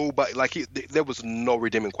where nobody, there was no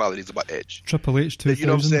redeeming qualities about Edge. Triple H 2000, you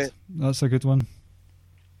know what I'm saying? That's a good one.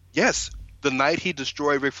 Yes, the night he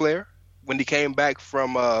destroyed Ric Flair, when he came back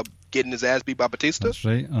from getting his ass beat by Batista. That's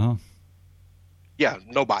right, Yeah,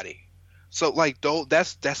 nobody. So,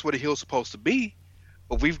 that's what a heel's supposed to be.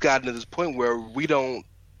 But we've gotten to this point where we don't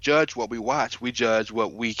judge what we watch. We judge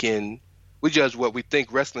what we think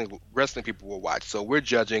wrestling people will watch. So we're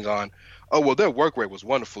judging on, oh, well, their work rate was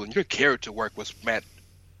wonderful and your character work was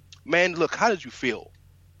man, look, how did you feel?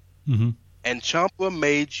 Mm-hmm. And Ciampa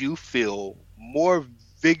made you feel more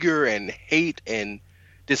vigor and hate and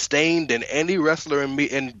disdain than any wrestler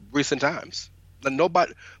in recent times.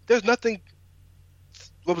 There's nothing.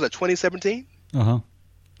 What was that? 2017?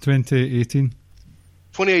 2018.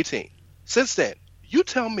 2018. Since then, you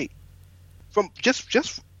tell me. From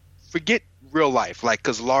just forget real life,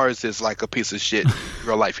 because Lars is like a piece of shit.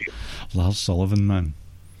 Real life here. Lars Sullivan, man.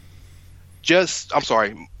 I'm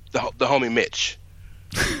sorry, the homie Mitch.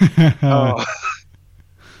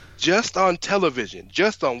 Just on television,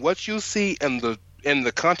 just on what you see in the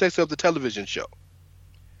context of the television show,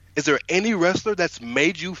 is there any wrestler that's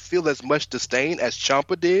made you feel as much disdain as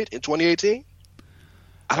Ciampa did in 2018?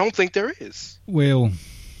 I don't think there is. Well,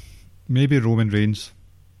 maybe Roman Reigns.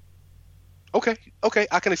 Okay,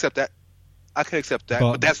 I can accept that.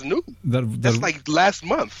 But that's new. That's like last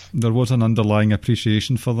month. There was an underlying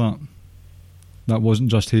appreciation for that. That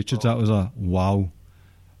wasn't just hatred. That was a wow.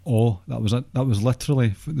 Oh, that was it. That was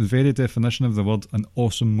literally the very definition of the word, an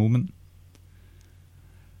awesome moment.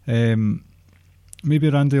 Maybe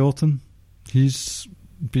Randy Orton. He's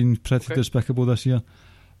been pretty despicable this year,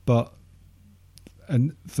 but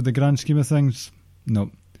for the grand scheme of things,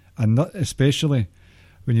 no. And not especially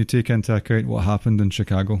when you take into account what happened in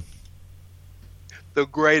Chicago. The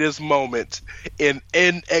greatest moment in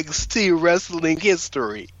NXT wrestling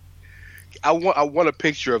history. I want a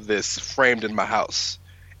picture of this framed in my house,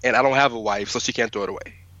 and I don't have a wife, so she can't throw it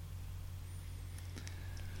away.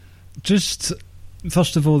 Just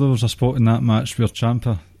first of all, there was a spot in that match where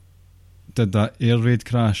Ciampa did that air raid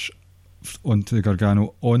crash onto the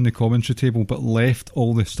Gargano on the commentary table, but left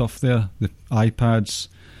all the stuff there, the iPads,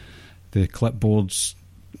 the clipboards,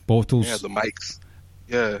 bottles. Yeah, the mics.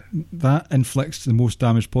 Yeah. That inflicts the most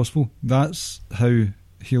damage possible. That's how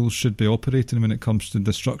heels should be operating when it comes to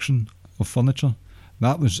destruction of furniture.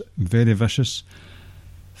 That was very vicious,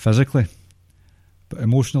 physically, but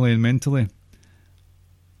emotionally and mentally.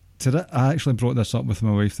 I actually brought this up with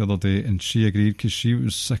my wife the other day, and she agreed because she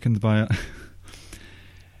was sickened by it.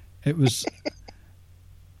 It was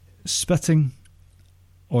spitting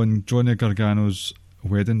on Johnny Gargano's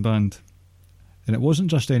wedding band, and it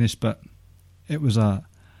wasn't just any spit. It was a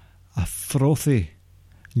frothy,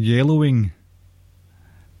 yellowing,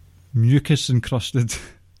 mucus-encrusted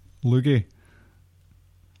loogie.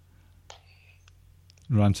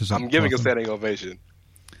 Rances up. I'm giving a standing ovation.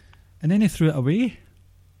 And then he threw it away.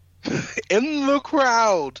 In the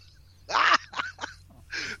crowd.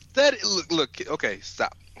 Look. Okay,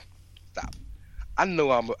 stop. I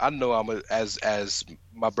know I'm as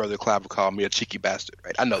my brother Clive would call me, a cheeky bastard,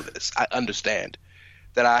 right? I know this. I understand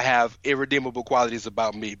that I have irredeemable qualities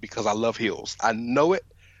about me because I love heels. I know it.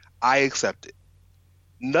 I accept it.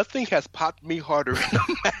 Nothing has popped me harder in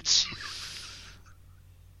a match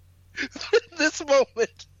than this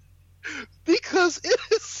moment, because it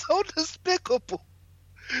is so despicable.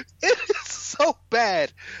 It is so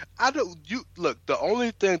bad. Look, the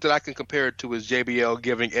only thing that I can compare it to is JBL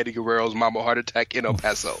giving Eddie Guerrero's mama a heart attack in El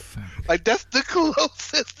Paso. That's the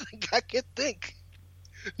closest thing I can think.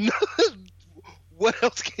 No, what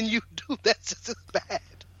else can you do that's just as bad?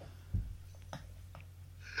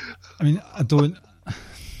 I mean, I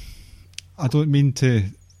don't mean to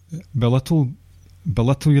belittle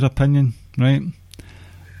your opinion, right?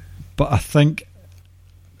 But I think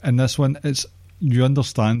in this one, you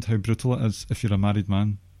understand how brutal it is if you're a married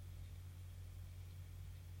man.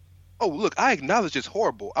 Oh, look, I acknowledge it's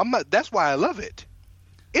horrible. I'm not. That's why I love it.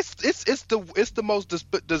 It's the most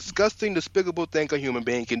disgusting, despicable thing a human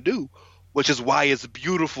being can do, which is why it's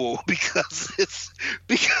beautiful, because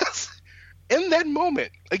in that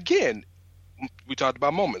moment, again, we talked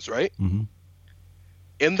about moments, right? Mm-hmm.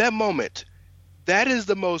 In that moment, that is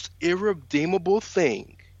the most irredeemable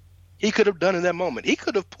thing he could have done in that moment. He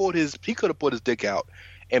could have pulled his dick out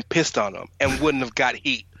and pissed on him and wouldn't have got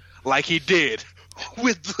heat like he did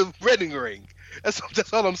with the wedding ring.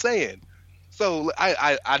 That's all I'm saying. So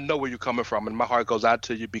I know where you're coming from, and my heart goes out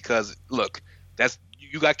to you because, look,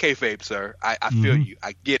 you got kayfabe, sir. I feel you.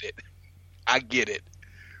 I get it.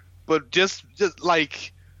 but just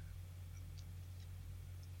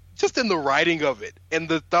in the writing of it and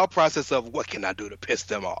the thought process of what can I do to piss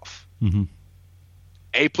them off. Mm-hmm.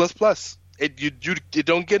 A++. It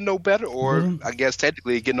don't get no better, or I guess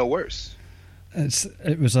technically it get no worse.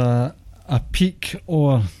 It was a peak,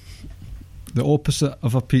 or the opposite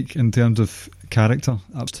of a peak in terms of character.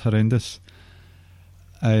 That was horrendous.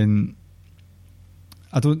 And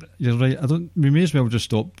you're right. We may as well just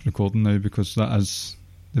stop recording now, because that is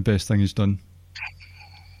the best thing he's done.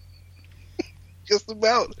 Just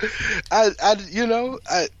about.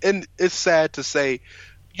 And it's sad to say.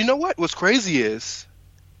 You know what? What's crazy is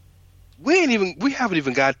we haven't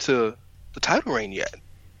even got to the title reign yet.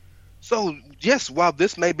 So yes, while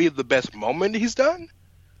this may be the best moment he's done,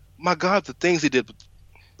 my God, the things he did.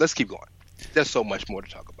 Let's keep going. There's so much more to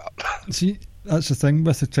talk about. See, that's the thing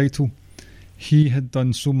with the title. He had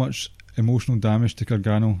done so much emotional damage to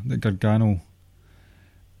Gargano that Gargano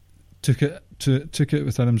took it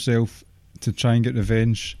within himself to try and get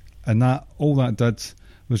revenge, and all that did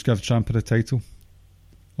was give Ciampa the title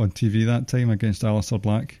on TV that time against Aleister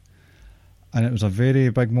Black, and it was a very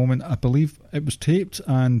big moment. I believe it was taped,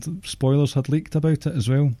 and spoilers had leaked about it as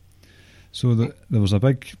well. So there was a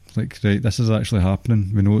big, right, this is actually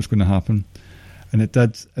happening. We know it's going to happen. And it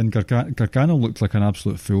did. And Gargano looked like an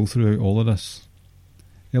absolute fool throughout all of this.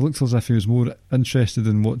 It looked as if he was more interested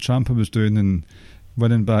in what Ciampa was doing and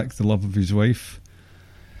winning back the love of his wife.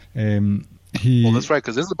 Well, that's right,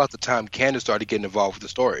 because this is about the time Candice started getting involved with the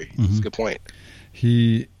story. Mm-hmm. That's a good point.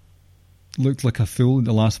 He looked like a fool in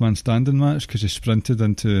the last man standing match because he sprinted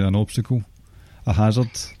into an obstacle, a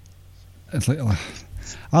hazard. It's like...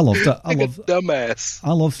 I loved it. Dumbass.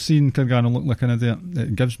 I love seeing Gargano look like an idiot.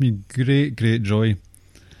 It gives me great joy.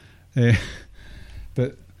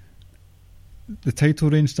 But the title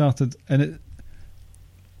reign started, and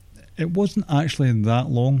it wasn't actually that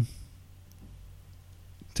long.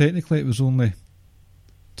 Technically, it was only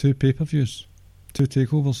 2 pay-per-views, 2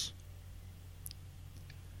 takeovers.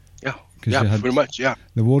 Yeah, pretty much. Yeah,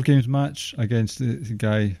 the War Games match against the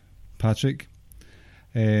guy Patrick.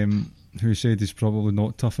 Who said he's probably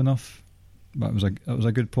not tough enough. But it was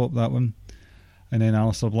a good pop, that one. And then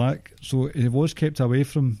Aleister Black. So he was kept away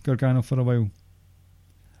from Gargano for a while.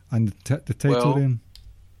 And the title reign.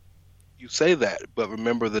 You say that, but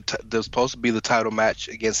remember there's supposed to be the title match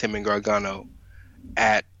against him and Gargano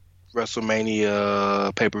at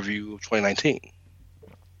WrestleMania pay-per-view of 2019.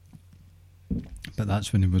 But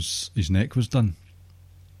that's when his neck was done.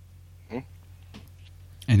 Mm-hmm.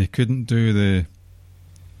 And he couldn't do the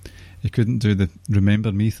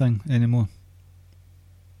Remember Me thing anymore.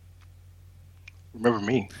 Remember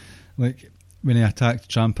Me? Like when he attacked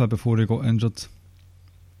Ciampa before he got injured.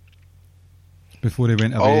 Before he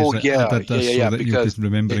went away. Oh, yeah. I did this so that you could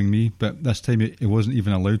remembering me. But this time he wasn't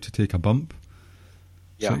even allowed to take a bump.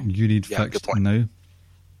 Yeah. So you need fixed now.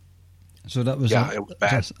 So that was it was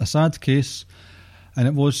bad. A sad case. And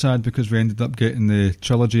it was sad because we ended up getting the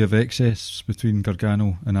trilogy of excess between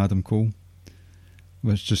Gargano and Adam Cole.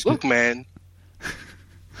 Look, man.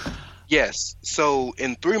 Yes. So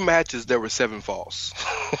in 3 matches, there were 7 falls.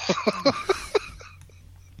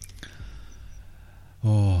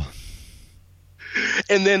 Oh.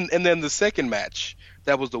 And then the second match,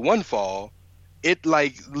 that was the 1 fall. It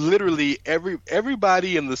literally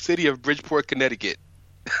everybody in the city of Bridgeport, Connecticut,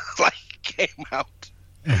 came out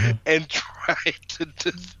and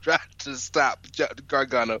tried to stop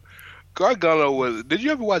Gargano. Gargano was. Did you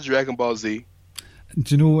ever watch Dragon Ball Z?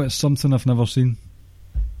 Do you know it's something I've never seen?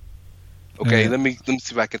 Okay, let me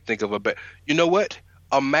see if I can think of a bit. You know what?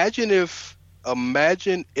 Imagine if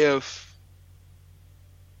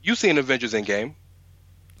you seen Avengers Endgame.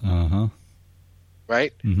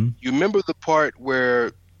 Right? Mm-hmm. You remember the part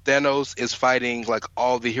where Thanos is fighting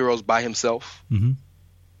all the heroes by himself? Mm-hmm.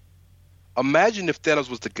 Imagine if Thanos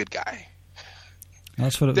was the good guy.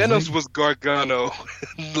 That's what it Thanos was Gargano.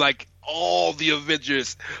 All the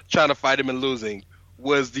Avengers trying to fight him and losing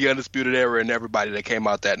was the Undisputed Era and everybody that came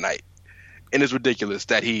out that night. And it's ridiculous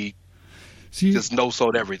that he just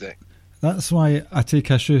no-sold everything. That's why I take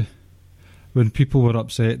issue when people were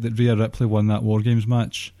upset that Rhea Ripley won that War Games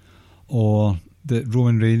match, or that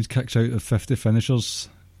Roman Reigns kicks out of 50 finishers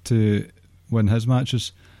to win his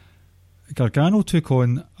matches. Gargano took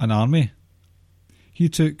on an army. He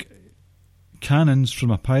took cannons from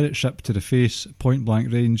a pirate ship to the face, point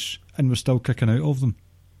blank range, and was still kicking out of them.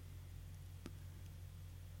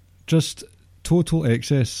 Just total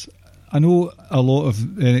excess. I know a lot of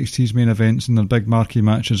NXT's main events and their big marquee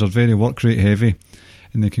matches are very work rate heavy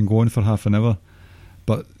and they can go on for half an hour,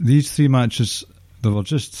 but these 3 matches, they were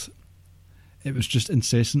just it was just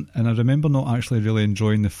incessant. And I remember not actually really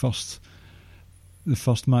enjoying the first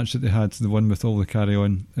match that they had, the one with all the carry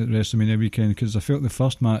on at WrestleMania weekend, because I felt the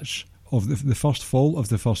first match of the first fall of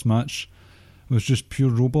the first match was just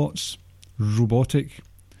pure robotic.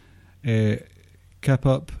 Kip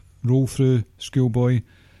up, roll through, schoolboy,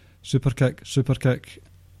 super kick.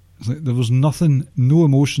 It's like there was nothing, no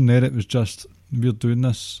emotion there. It was just, we're doing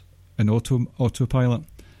this in autopilot.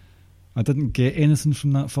 I didn't get anything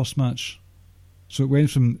from that first match. So it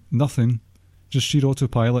went from nothing, just sheer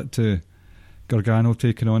autopilot, to Gargano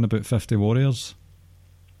taking on about 50 warriors.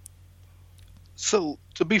 So,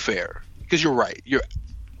 to be fair, because you're right, you're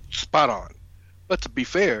spot on. But to be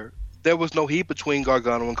fair, there was no heat between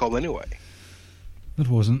Gargano and Cole anyway. There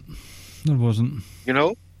wasn't. You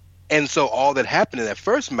know? And so all that happened in that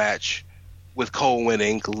first match with Cole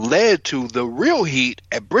winning led to the real heat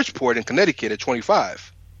at Bridgeport in Connecticut at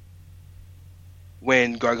 25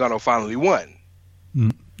 when Gargano finally won.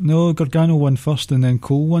 No, Gargano won first and then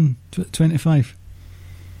Cole won 25.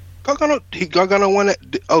 Gargano won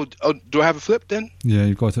it. Oh, do I have it flipped then? Yeah,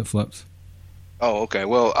 you got it flipped. Oh, okay.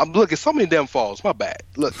 Well, look, it's so many damn falls. My bad.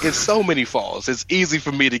 Look, it's so many falls. It's easy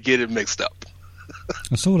for me to get it mixed up.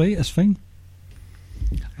 It's all right. It's fine.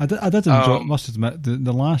 I did enjoy. Must admit,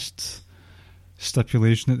 the last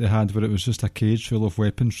stipulation that they had, where it was just a cage full of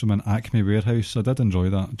weapons from an Acme warehouse, I did enjoy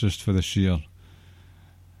that, just for the sheer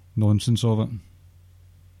nonsense of it.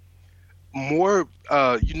 More,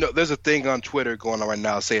 there's a thing on Twitter going on right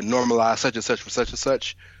now saying normalize such and such for such and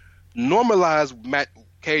such. Normalize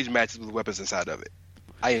cage matches with weapons inside of it.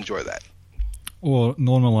 I enjoy that. Or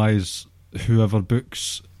normalise whoever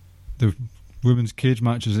books the women's cage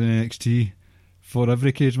matches in NXT for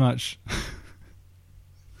every cage match.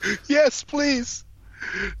 Yes, please.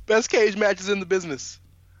 Best cage matches in the business.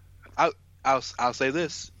 I'll say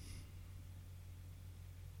this.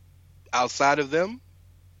 Outside of them,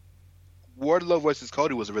 Wardlow versus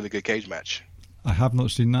Cody was a really good cage match. I have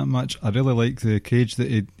not seen that match. I really like the cage that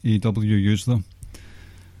AEW used though.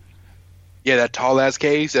 Yeah, that tall ass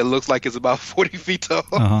cage that looks like it's about 40 feet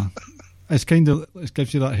tall. It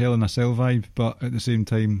gives you that Hell in a Cell vibe, but at the same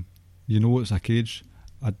time, you know it's a cage.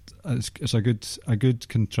 It's a good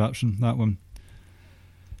contraption, that one.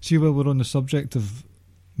 See, while we're on the subject of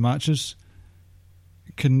matches,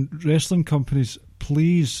 can wrestling companies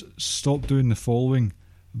please stop doing the following: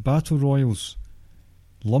 battle royals,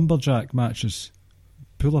 lumberjack matches,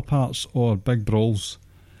 pull aparts, or big brawls?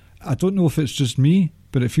 I don't know if it's just me,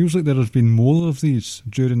 but it feels like there has been more of these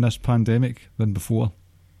during this pandemic than before.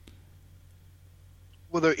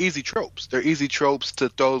 Well, they're easy tropes. They're easy tropes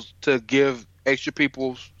to give extra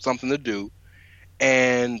people something to do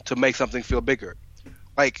and to make something feel bigger.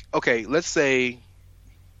 Like, okay, let's say,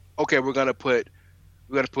 we're gonna put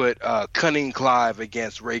Cunning Clive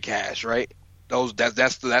against Ray Cash, right?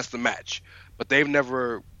 That's the match. But they've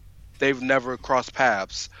never crossed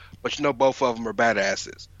paths. But both of them are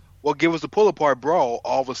badasses. Well, give us a pull apart brawl.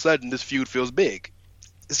 All of a sudden, this feud feels big.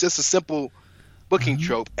 It's just a simple booking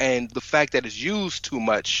trope, and the fact that it's used too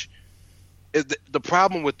much. The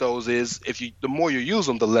problem with those is the more you use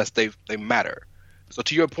them, the less they matter. So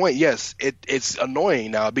to your point, yes, it's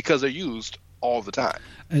annoying now because they're used all the time.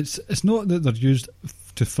 It's not that they're used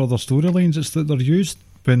to further storylines; it's that they're used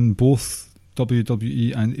when both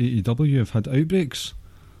WWE and AEW have had outbreaks.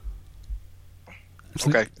 It's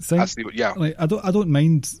okay, I see. Yeah, like I don't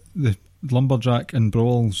mind the lumberjack and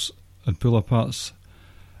brawls and pull aparts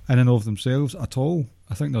in and of themselves at all.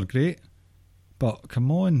 I think they're great, but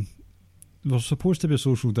come on. We're supposed to be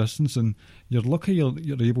social distancing. You're lucky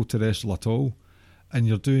you're able to wrestle at all, and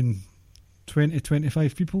you're doing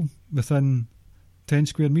 20-25 people within 10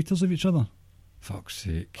 square metres of each other. Fuck's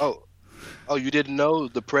sake. Oh, you didn't know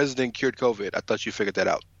the president cured COVID? I thought you figured that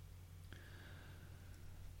out.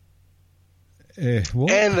 What?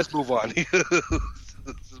 And let's move on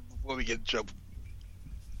before we get in trouble.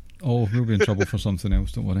 Oh, we'll be in trouble for something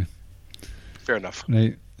else, don't worry. Fair enough.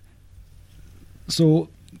 Right. So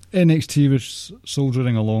NXT was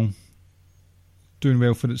soldiering along, doing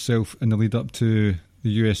well for itself in the lead up to the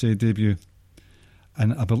USA debut.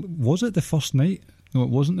 And was it the first night? No, it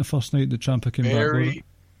wasn't the first night that Ciampa came back. The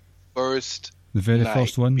very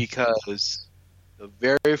first one? Because the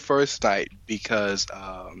very first night, because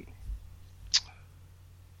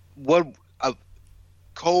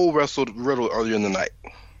Cole wrestled Riddle earlier in the night.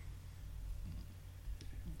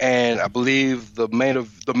 And I believe the main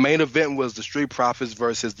event was the Street Profits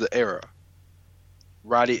versus the Era.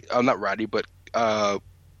 Not Roddy, but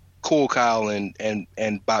Cool Kyle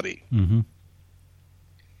and Bobby. Mm-hmm.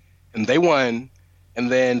 And they won,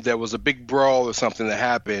 and then there was a big brawl or something that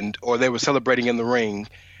happened, or they were celebrating in the ring,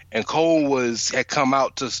 and Cole had come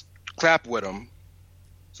out to clap with him.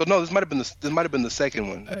 So no, this might have been the second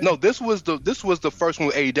one. No, this was the first one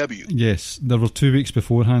with AEW. Yes, there were 2 weeks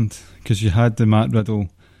beforehand because you had the Matt Riddle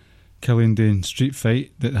Killian Dane street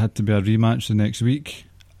fight that had to be a rematch the next week,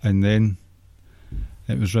 and then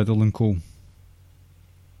it was Riddle and Cole.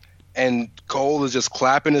 And Cole is just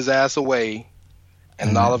clapping his ass away,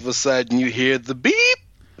 and all of a sudden you hear the beep,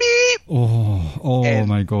 beep. Oh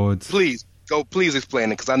my God! Please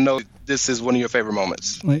explain it, because I know this is one of your favorite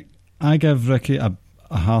moments. Like, I give Ricky a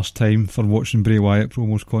harsh time for watching Bray Wyatt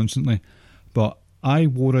promos constantly, but I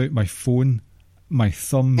wore out my phone, my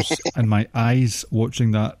thumbs, and my eyes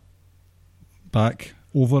watching that back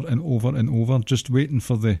over and over and over, just waiting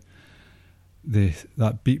for that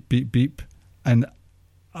beep, beep, beep, and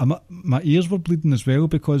my ears were bleeding as well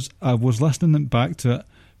because I was listening back to it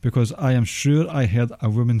because I am sure I heard a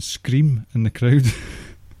woman scream in the crowd.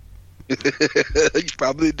 You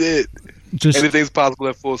probably did. Anything's possible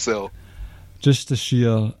at Full Sail. Just the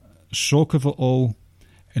sheer shock of it all,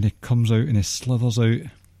 and he comes out and he slithers out,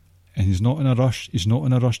 and he's not in a rush. He's not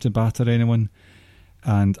in a rush to batter anyone.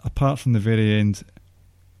 And apart from the very end,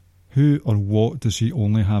 who or what does he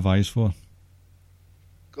only have eyes for?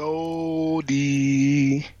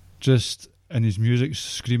 Goldie. Just, and his music's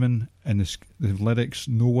screaming, and the lyrics,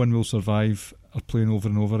 "No one will survive," are playing over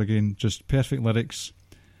and over again. Just perfect lyrics.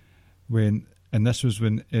 And this was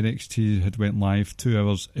when NXT had went live 2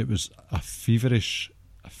 hours. It was a feverish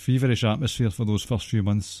atmosphere for those first few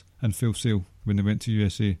months in Full Sail when they went to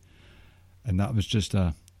USA, and that was just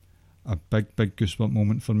a big goosebump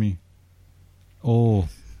moment for me. Oh,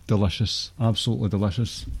 delicious, absolutely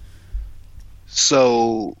delicious.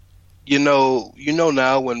 So, you know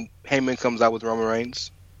now when Heyman comes out with Roman Reigns,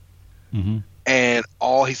 and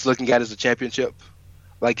all he's looking at is the championship.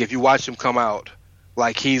 Like, if you watch him come out,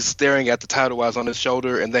 like, he's staring at the title while it's on his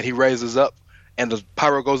shoulder, and then he raises up, and the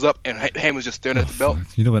pyro goes up, and Heyman's just staring at the belt.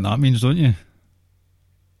 You know what that means, don't you?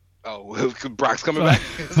 Oh, Brock's coming back.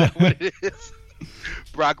 Is that what it is?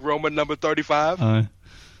 Brock Roman number 35. Oh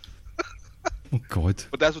God!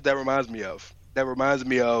 But that's what that reminds me of. That reminds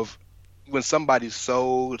me of when somebody's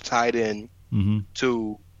so tied in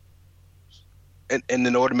to an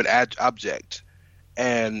inanimate object,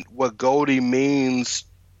 and what Goldie means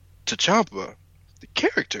to Ciampa, the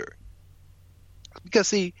character. Because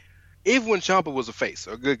see, even when Ciampa was a face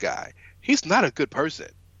or a good guy, he's not a good person.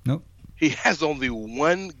 Nope. He has only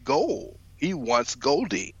one goal. He wants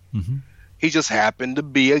Goldie. He just happened to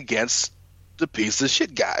be against the piece of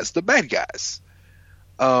shit guys, the bad guys.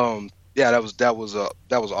 Yeah, that was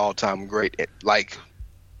all time great. Like,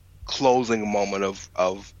 closing moment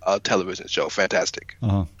of a television show. Fantastic.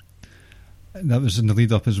 That was in the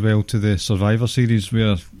lead up as well to the Survivor Series,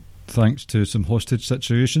 where thanks to some hostage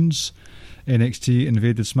situations, NXT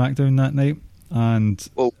invaded SmackDown that night. And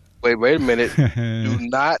wait a minute. Do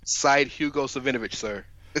not cite Hugo Savinovich, sir.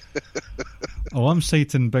 Oh, I'm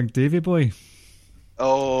citing Big Davey Boy.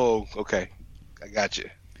 Oh, okay. I got you.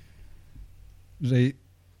 Right.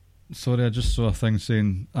 Sorry, I just saw a thing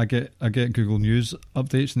saying I get Google News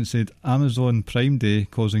updates, and it said Amazon Prime Day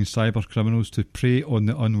causing cyber criminals to prey on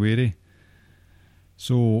the unwary.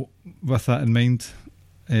 So, with that in mind,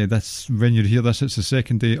 this, when you hear this, it's the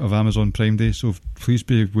second day of Amazon Prime Day. So please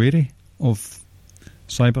be wary of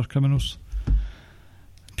cyber criminals.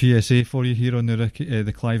 PSA for you here on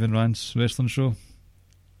the Clive and Rance Wrestling Show.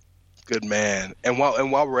 Good man. And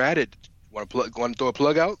while we're at it, want to throw a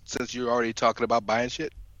plug out since you're already talking about buying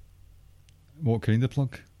shit? What kind of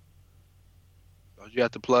plug? Don't you have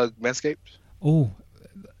to plug Manscaped? Oh,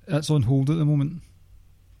 that's on hold at the moment.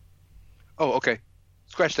 Oh, okay.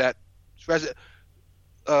 Scratch that. Scratch it.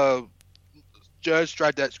 Judge,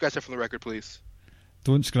 scratch that from the record, please.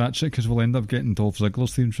 Don't scratch it, because we'll end up getting Dolph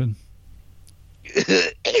Ziggler's theme tune.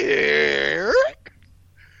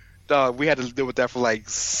 Dog, we had to deal with that for like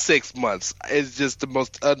 6 months. It's just the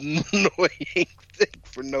most annoying thing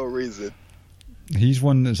for no reason. He's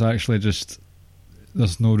one that's actually just,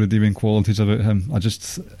 there's no redeeming qualities about him.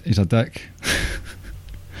 He's a dick.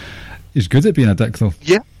 He's good at being a dick, though.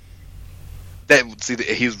 Yeah.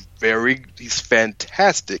 He's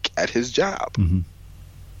fantastic at his job.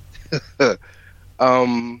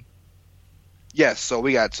 Yes, so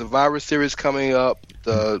we got Survivor Series coming up,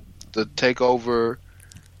 the takeover,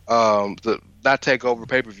 not takeover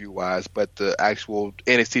pay-per-view wise, but the actual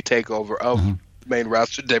NXT takeover of main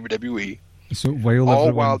roster WWE. So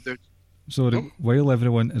while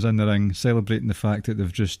everyone is in the ring celebrating the fact that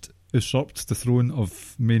they've just usurped the throne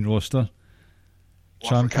of main roster,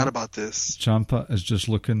 I forgot about this. Ciampa is just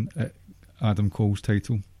looking at Adam Cole's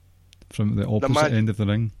title from the opposite end of the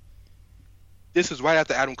ring. This is right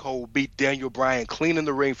after Adam Cole beat Daniel Bryan clean in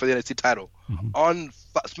the ring for the NXT title on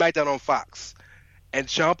SmackDown on Fox. And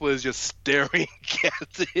Ciampa is just staring at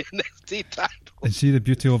the NXT title. And see, the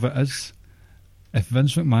beauty of it is, if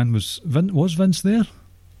Vince McMahon was Vince there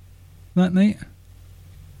that night?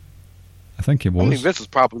 I think he was. I mean, Vince was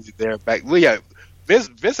probably there back. Well, yeah,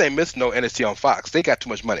 Vince ain't missing no NXT on Fox. They got too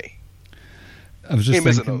much money. I was just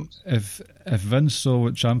thinking, if Vince saw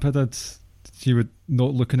what Ciampa did, he would,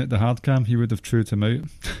 not looking at the hard cam, he would have chewed him out.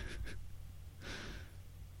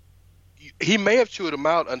 He may have chewed him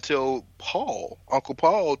out until Uncle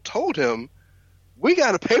Paul told him, we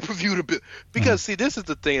got a pay-per-view to build. Because, see, this is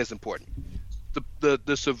the thing that's important.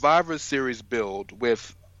 The Survivor Series build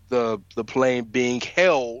with the plane being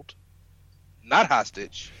held, not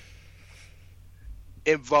hostage,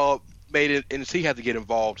 made it, and he had to get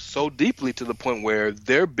involved so deeply to the point where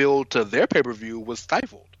their build to their pay-per-view was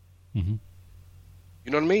stifled. Mm-hmm.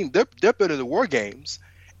 You know what I mean? They're building the War Games,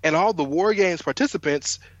 and all the War Games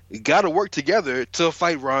participants got to work together to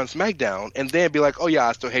fight Raw and SmackDown, and then be like, "Oh yeah,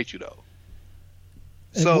 I still hate you though."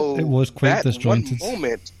 So it was quite disjointed.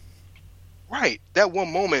 That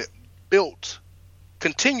one moment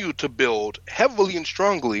continued to build heavily and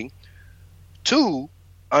strongly to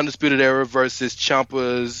Undisputed Era versus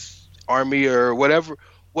Ciampa's Army or whatever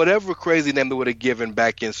crazy name they would have given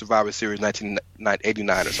back in Survivor Series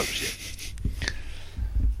 1989 or some shit.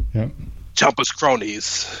 Yep. Ciampa's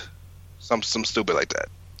cronies, some stupid like that.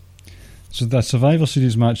 So the Survivor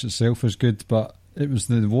Series match itself was good, but it was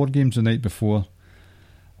the War Games the night before.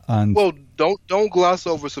 And well, don't gloss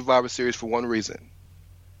over Survivor Series for one reason.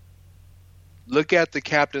 Look at the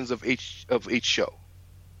captains of each show.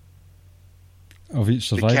 Of each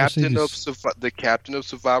Survivor Series? The captain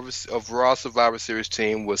of Raw Survivor Series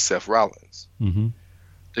team was Seth Rollins. Mm-hmm.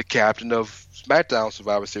 The captain of SmackDown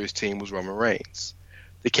Survivor Series team was Roman Reigns.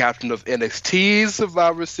 The captain of NXT's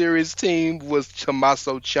Survivor Series team was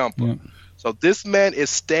Tommaso Ciampa. Yep. So this man is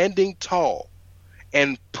standing tall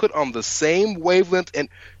and put on the same wavelength. And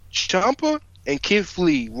Ciampa and Keith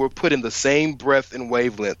Lee were put in the same breath and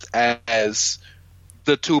wavelength as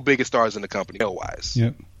the two biggest stars in the company, male-wise.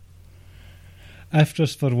 Yep. If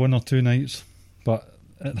just for one or two nights, but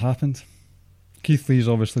it happened. Keith Lee's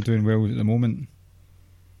obviously doing well at the moment.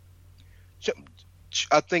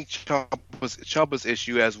 I think Ciampa's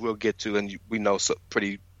issue, as we'll get to, and we know so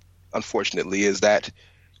pretty unfortunately, is that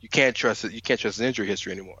you can't trust it. You can't trust his injury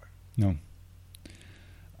history anymore. No.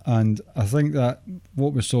 And I think that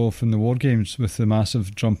what we saw from the War Games with the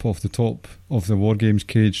massive jump off the top of the War Games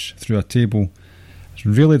cage through a table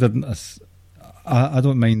really didn't. I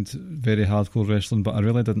don't mind very hardcore wrestling, but I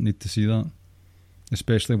really didn't need to see that,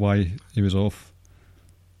 especially why he was off.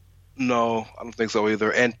 No, I don't think so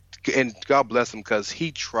either. And God bless him, because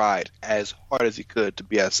he tried as hard as he could to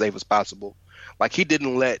be as safe as possible. Like, he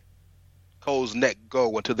didn't let Cole's neck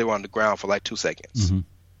go until they were on the ground for like 2 seconds. Mm-hmm.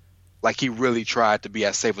 Like, he really tried to be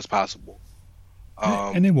as safe as possible.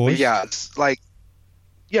 And he was. Yeah, it's like,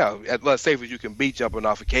 as safe as you can be jumping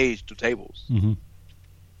off a cage through tables. Mm-hmm.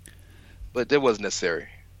 But that wasn't necessary.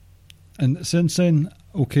 And since then,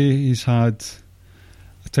 okay, he's had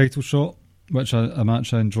a title shot, which a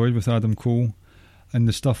match I enjoyed with Adam Cole, and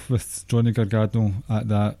the stuff with Johnny Gargano at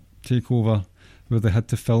that takeover where they had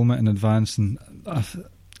to film it in advance, and I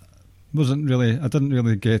didn't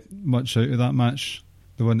really get much out of that match.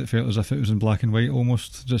 The one that felt as if it was in black and white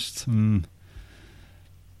almost. Just, do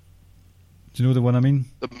you know the one I mean?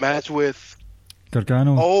 The match with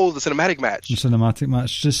Gargano. Oh, the cinematic match. The cinematic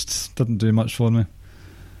match just didn't do much for me.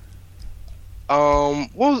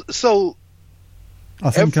 Well, so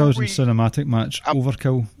I think I was in cinematic match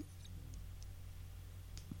overkill.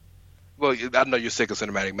 Well, I know you're sick of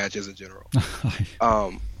cinematic matches in general.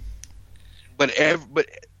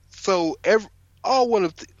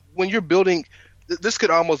 When you're building, this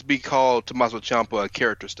could almost be called Tommaso Ciampa a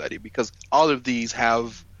character study, because all of these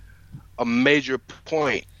have a major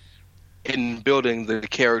point in building the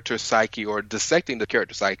character psyche or dissecting the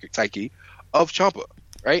character psyche of Ciampa,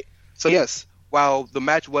 right? So yes, while the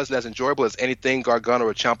match wasn't as enjoyable as anything Gargano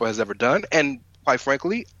or Ciampa has ever done, and quite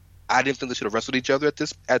frankly, I didn't think they should have wrestled each other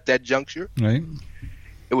at that juncture. Right.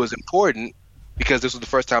 It was important because this was the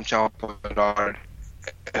first time Ciampa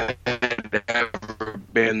had ever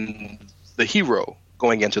been the hero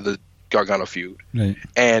going into the Gargano feud. Right.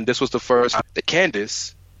 And this was the first time that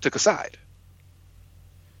Candice took a side.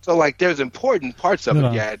 So, like, there's important parts of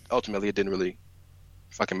it, yet ultimately it didn't really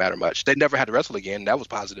fucking matter much. They never had to wrestle again. That was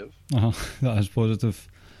positive. That is positive.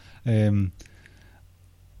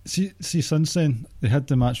 See, since then, they had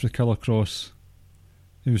the match with Killer Cross.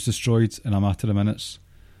 He was destroyed in a matter of minutes.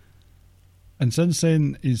 And since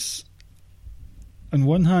then, on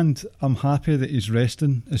one hand, I'm happy that he's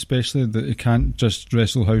resting, especially that he can't just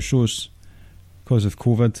wrestle house shows because of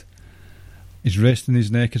COVID. He's resting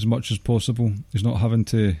his neck as much as possible. He's not having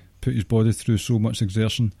to put his body through so much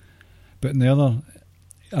exertion. But in the other,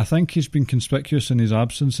 I think he's been conspicuous in his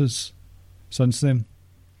absences since then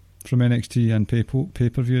from NXT and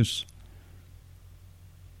pay-per-views.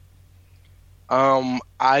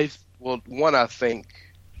 I think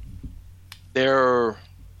they're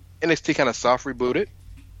NXT kind of soft rebooted,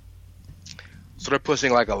 so they're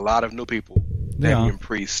pushing like a lot of new people. Damian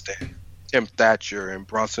Priest and Tim Thatcher and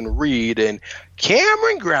Bronson Reed and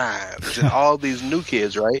Cameron Grimes and all these new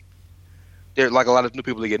kids, right? They're like a lot of new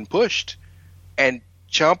people are getting pushed, and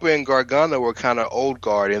Ciampa and Gargano were kind of old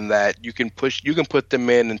guard in that you can put them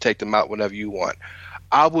in and take them out whenever you want.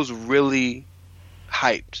 I was really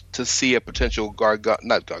hyped to see a potential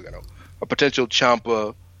a potential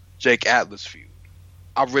Ciampa Jake Atlas feud.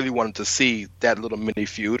 I really wanted to see that little mini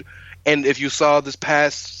feud. And if you saw this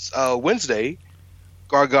past Wednesday,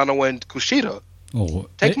 Gargano and Kushida,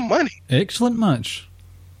 take my money. Excellent match.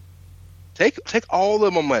 Take all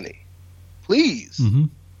of my money, please. Mm-hmm.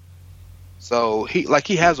 So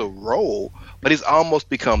he has a role, but he's almost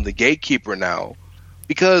become the gatekeeper now,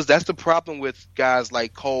 because that's the problem with guys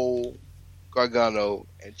like Cole, Gargano,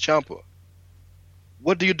 and Ciampa.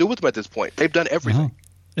 What do you do with them at this point? They've done everything. Uh-huh.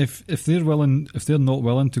 If they're not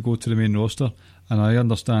willing to go to the main roster, and I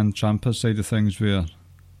understand Ciampa's side of things, where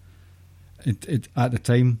it at the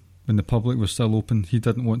time when the public was still open, he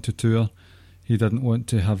didn't want to tour, he didn't want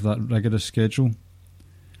to have that rigorous schedule.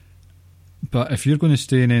 But if you're going to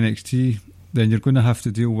stay in NXT, then you're going to have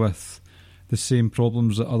to deal with the same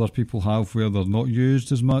problems that other people have, where they're not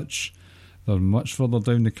used as much, they're much further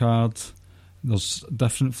down the card, there's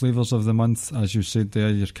different flavours of the month, as you said there,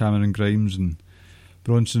 your Cameron Grimes and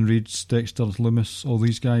Bronson Reeds, Dexter Lumis, all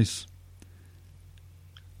these guys.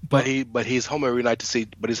 But he's home every night to see.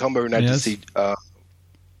 To see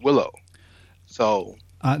Willow. So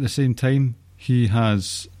at the same time, he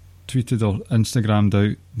has tweeted or Instagrammed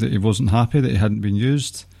out that he wasn't happy that he hadn't been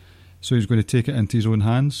used, so he's going to take it into his own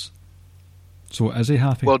hands. So is he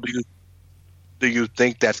happy? Well, do you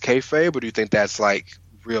think that's kayfabe, or do you think that's like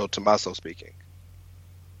real Tommaso speaking?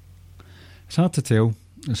 It's hard to tell.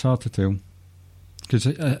 Because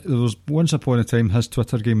there was once upon a time his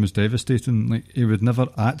Twitter game was devastating. Like, he would never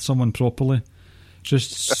at someone properly.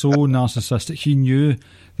 Just so narcissistic. He knew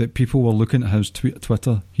that people were looking at his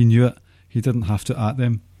Twitter. He knew it. He didn't have to at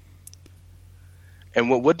them. And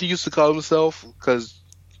what do you used to call himself? Because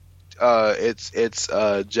it's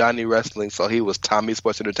Johnny Wrestling, so he was Tommy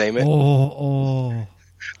Sports Entertainment. Oh.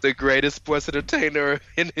 The greatest sports entertainer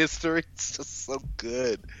in history. It's just so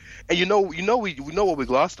good. And you know what we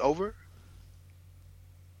glossed over?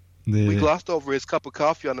 We glossed over his cup of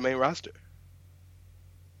coffee on the main roster.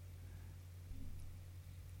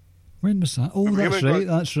 When was that? Oh,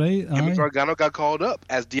 that's right. Him and Gargano got called up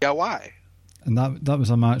as DIY. And that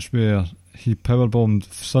was a match where he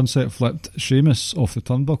powerbombed, sunset flipped Sheamus off the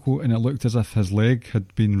turnbuckle, and it looked as if his leg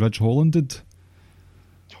had been Ridge Hollanded.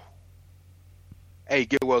 Hey,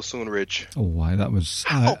 get well soon, Ridge. Oh, why? That was...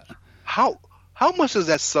 How much does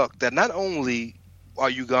that suck that not only are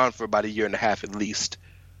you gone for about a year and a half at least,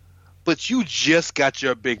 but you just got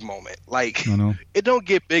your big moment. Like, it don't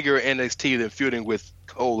get bigger in NXT than feuding with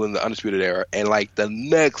Cole in the Undisputed Era, and like the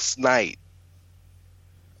next night.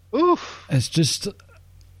 Oof. It's just...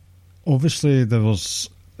 Obviously, there was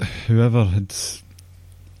whoever had...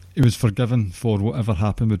 He was forgiven for whatever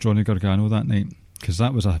happened with Johnny Gargano that night, because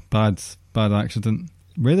that was a bad accident.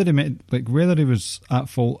 Whether he was at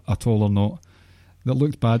fault at all or not, that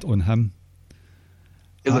looked bad on him.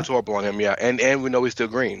 It looked horrible on him, yeah. And we know he's still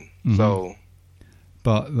green, so...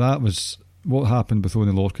 But that was... What happened with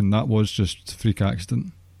Oney Lorcan, that was just a freak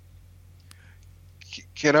accident.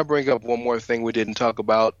 Can I bring up one more thing we didn't talk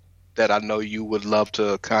about that I know you would love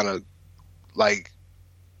to kind of, like,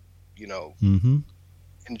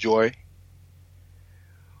 enjoy?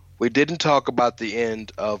 We didn't talk about the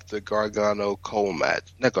end of the Gargano-Cole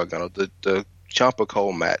match. Not Gargano, the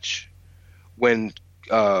Ciampa-Cole match. When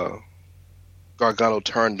Gargano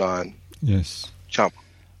turned on Ciampa.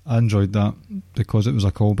 I enjoyed that because it was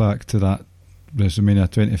a callback to that WrestleMania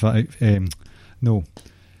 25.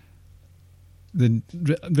 The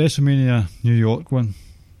WrestleMania New York one.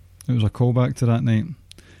 It was a callback to that night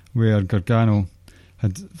where Gargano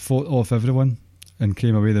had fought off everyone and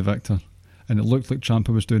came away the victor. And it looked like Ciampa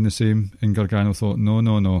was doing the same, and Gargano thought, no,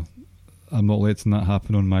 I'm not letting that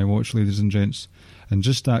happen on my watch, ladies and gents. And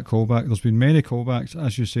just that callback, there's been many callbacks.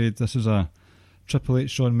 As you said, this is a Triple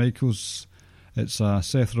H, Shawn Michaels, it's a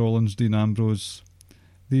Seth Rollins, Dean Ambrose.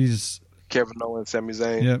 These Kevin Owens, Sami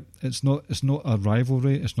Zayn. Yeah, it's not a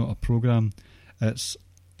rivalry. It's not a program. It's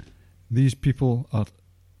these people are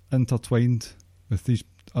intertwined with these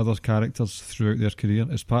other characters throughout their career.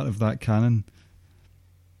 It's part of that canon.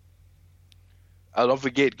 Don't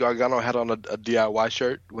forget, Gargano had on a DIY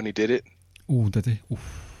shirt when he did it. Oh, did he? Oh.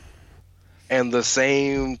 And the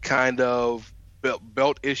same kind of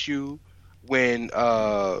belt issue when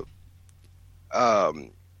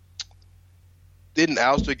didn't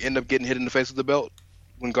Aleister end up getting hit in the face with the belt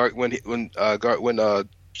when Ciampa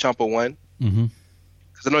won? Mm-hmm.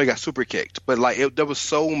 Because I know he got super kicked, but like there was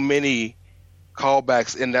so many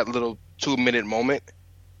callbacks in that little 2-minute moment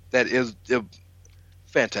that is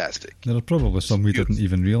fantastic. There are probably some we didn't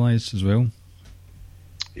even realise as well.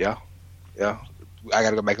 Yeah. I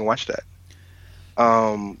gotta go back and watch that.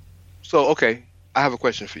 So okay, I have a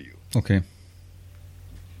question for you. Okay.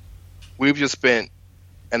 We've just spent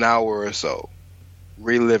an hour or so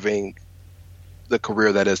reliving the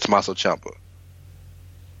career that is Tommaso Ciampa.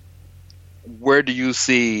 Where do you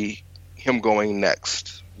see him going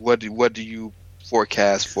next? What do you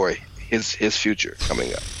forecast for his future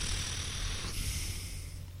coming up?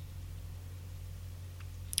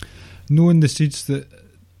 Knowing the seeds that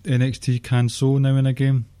NXT can sow now and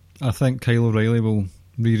again, I think Kyle O'Reilly will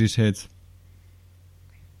rear his head.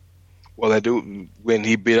 Well, they do. When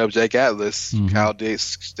he beat up Jake Atlas, Kyle did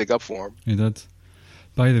stick up for him. He did.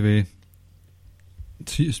 By the way,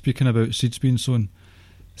 speaking about seeds being sown,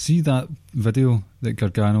 see that video that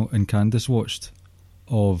Gargano and Candice watched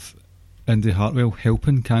of Indy Hartwell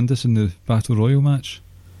helping Candice in the Battle Royal match?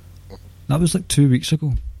 That was like 2 weeks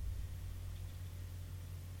ago.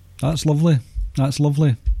 That's lovely. I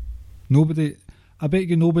bet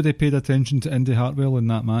you nobody paid attention to Indy Hartwell in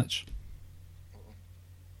that match.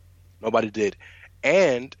 Nobody did.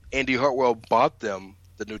 And Indy Hartwell bought them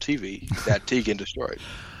the new TV that Tegan destroyed.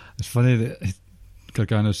 It's funny that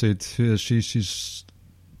Gargano said, "Who is she? She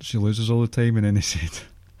loses all the time," and then he said,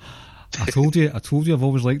 I told you I've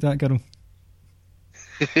always liked that girl."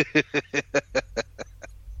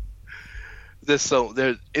 Is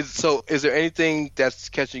there anything that's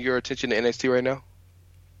catching your attention in NXT right now?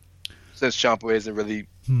 Since Ciampa isn't really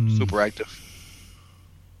super active.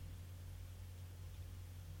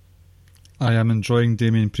 I am enjoying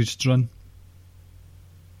Damian Priest's run.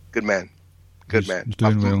 Good man. He's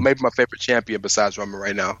doing well. Maybe my favorite champion besides Roman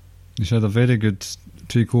right now. He's had a very good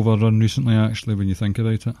takeover run recently, actually, when you think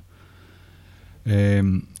about it.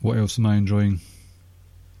 What else am I enjoying?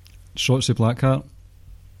 Shotzi Blackheart.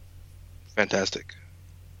 Fantastic.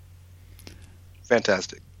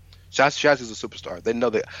 Shotzi's a superstar. They know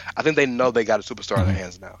that. I think they know they got a superstar in their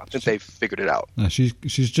hands now. I think they figured it out. She's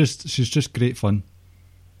just great fun.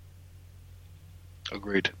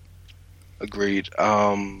 Agreed.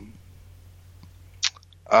 I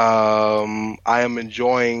am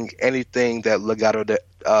enjoying anything that Legado de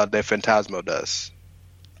Fantasma does.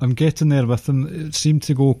 I'm getting there with them. It seemed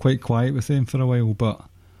to go quite quiet with them for a while, but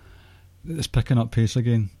it's picking up pace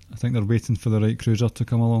again. I think they're waiting for the right cruiser to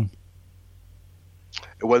come along.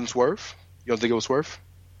 It wasn't Swerve? You don't think it was Swerve?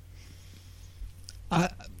 I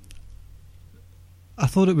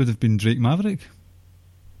thought it would have been Drake Maverick.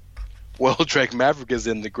 Well, Drake Maverick is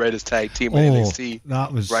in the greatest tag team in NXT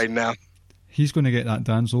right now. He's going to get that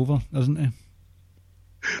dance over, isn't he?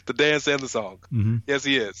 The dance and the song. Mm-hmm. Yes,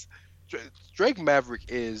 he is. Drake Maverick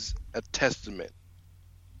is a testament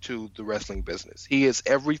to the wrestling business. He is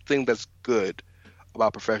everything that's good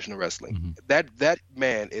about professional wrestling. Mm-hmm. That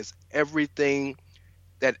man is everything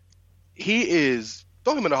that he is.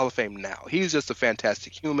 Throw him in the Hall of Fame now. He's just a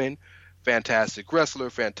fantastic human, fantastic wrestler,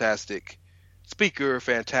 fantastic speaker,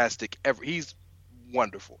 fantastic. He's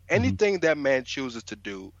wonderful. Mm-hmm. Anything that man chooses to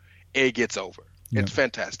do, it gets over. Yep. It's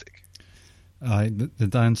fantastic. The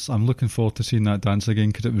dance, I'm looking forward to seeing that dance again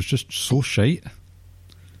because it was just so shite.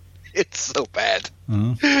 It's so bad.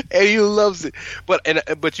 And he loves it.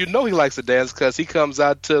 But you know he likes to dance because he comes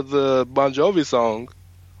out to the Bon Jovi song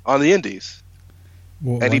on the Indies.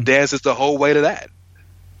 He dances the whole way to that.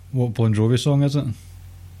 What Bon Jovi song is it?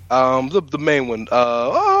 The main one.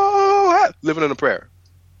 Living in a Prayer.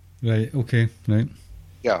 Right, okay, right.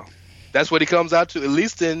 Yeah. That's what he comes out to, at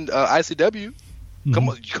least in ICW. Mm-hmm.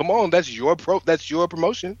 Come on, that's your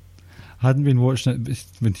promotion. I hadn't been watching it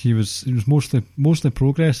when it was mostly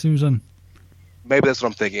Progress he was in. Maybe that's what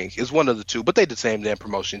I'm thinking. It's one of the two, but they did the same damn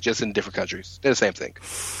promotion, just in different countries. They're the same thing.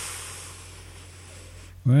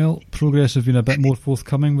 Well, Progress have been a bit more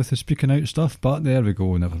forthcoming with the speaking out stuff, but there we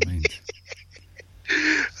go. Never mind.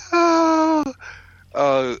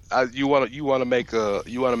 You want to make a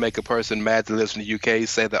person mad that lives in the UK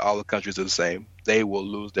say that all the countries are the same. They will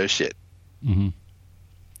lose their shit. Mm-hmm.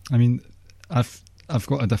 I mean, I've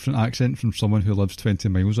got a different accent from someone who lives 20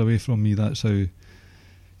 miles away from me. That's how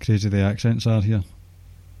crazy the accents are here.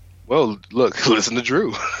 Well, look, listen to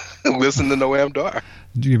Drew. Listen to Noam Dar.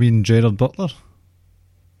 Do you mean Gerard Butler?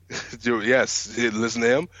 Yes, listen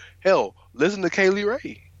to him. Hell, listen to Kaylee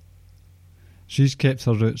Ray. She's kept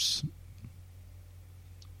her roots.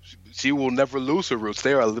 She will never lose her roots.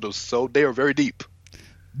 They are very deep.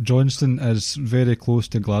 Johnston is very close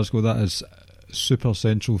to Glasgow. That is super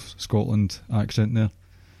central Scotland accent there.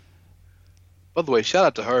 By the way, shout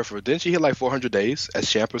out to her didn't she hit like 400 days as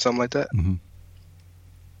champ or something like that? Mm-hmm.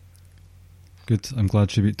 Good. I'm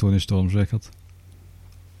glad she beat Tony Storm's record.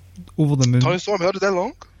 Over the moon. Tony Storm held it that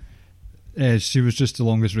long? She was just the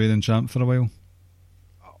longest reigning champ for a while.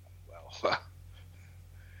 Oh, well.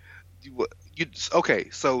 Okay,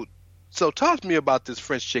 so talk to me about this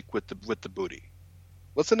French chick with the booty.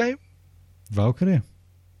 What's her name? Valkyrie?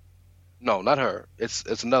 No, not her.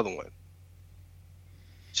 It's another one.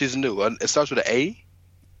 She's new. It starts with an A.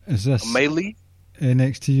 Is this Amelie?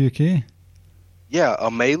 NXT UK? Yeah,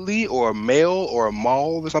 Amelie or a male or a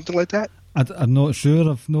mall or something like that. I'm not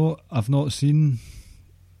sure. I've not seen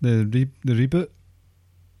the reboot.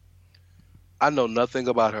 I know nothing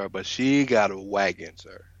about her, but she got a wagon,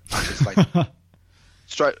 sir. It's like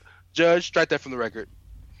strike that from the record.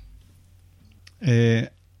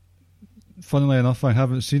 Funnily enough, I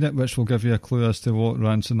haven't seen it, which will give you a clue as to what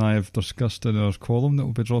Rance and I have discussed in our column that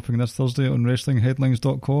will be dropping this Thursday on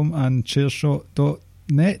WrestlingHeadlines.com and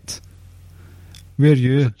Chairshot.net. Where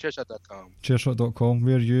you? Chairshot.com. Chairshot.com.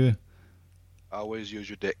 Where you? Always use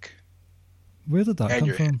your dick. Where did that come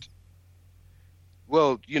from? Head.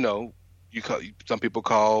 Well, some people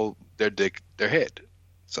call their dick their head.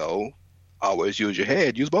 So, always use your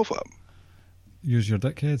head. Use both of them. Use your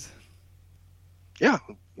dick head? Yeah.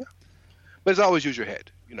 But it's always use your head,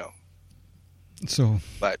 So.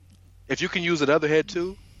 But if you can use another head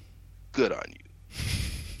too, good on you.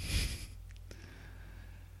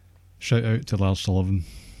 Shout out to Lars Sullivan.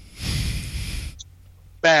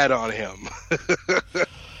 Bad on him.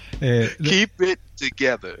 Keep it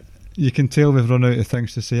together. You can tell we've run out of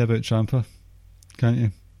things to say about Ciampa, can't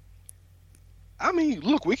you? I mean,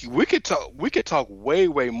 look, we could talk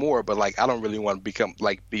way more, but I don't really want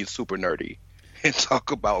to be super nerdy and talk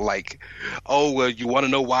about you want to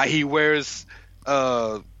know why he wears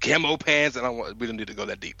camo pants, and we don't need to go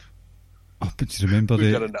that deep. Oh, but do you remember do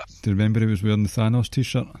you remember he was wearing the Thanos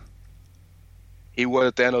t-shirt? He wore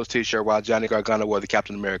the Thanos t-shirt while Johnny Gargano wore the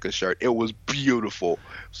Captain America shirt. It was beautiful. It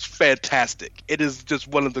was fantastic. It is just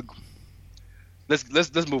one of the.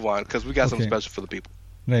 Let's move on because we got something special for the people.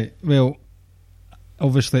 Right. Well,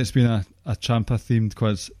 obviously it's been a Ciampa themed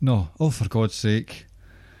quiz. No, for God's sake,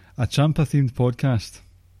 a Ciampa themed podcast.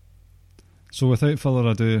 So without further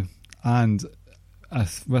ado, and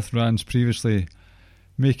with Rance previously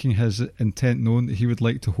making his intent known that he would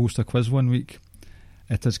like to host a quiz one week,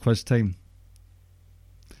 it is quiz time.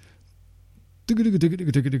 It's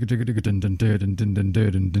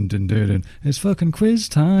fucking quiz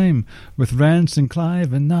time with Rance and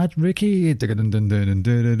Clive and not Ricky.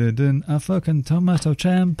 A fucking Tommaso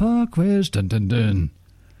Ciampa quiz.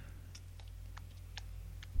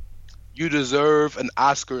 You deserve an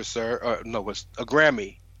Oscar, sir. Or no, it's a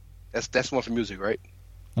Grammy. That's one for music, right?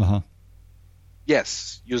 Uh-huh.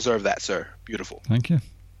 Yes, you deserve that, sir. Beautiful. Thank you.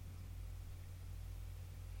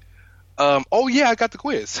 Oh yeah, I got the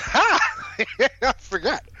quiz. Ha! I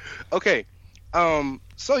forgot. Okay.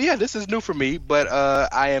 So yeah, this is new for me, but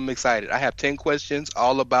I am excited. I have 10 questions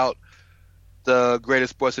all about the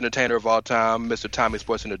greatest sports entertainer of all time, Mr. Tommy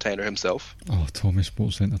Sports Entertainer himself. Oh, Tommy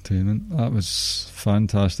Sports Entertainment. That was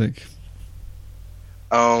fantastic.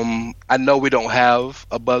 I know we don't have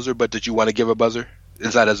a buzzer, but did you want to give a buzzer?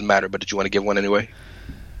 That doesn't matter, but did you want to give one anyway?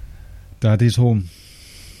 Daddy's home.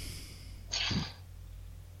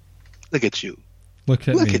 Look at you. Look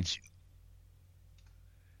at me.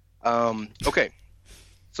 Okay.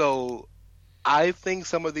 So I think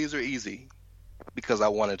some of these are easy because I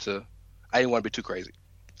didn't want to be too crazy.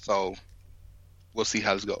 So we'll see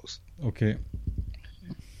how this goes. Okay.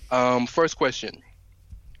 First question.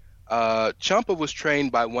 Ciampa was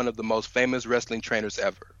trained by one of the most famous wrestling trainers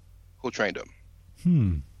ever. Who trained him?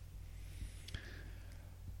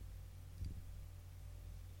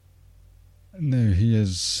 No, he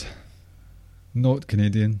is not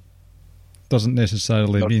Canadian. Doesn't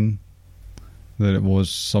necessarily mean that it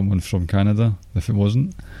was someone from Canada if it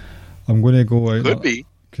wasn't. I'm going to go out.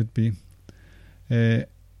 Could be.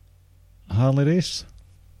 Harley Race?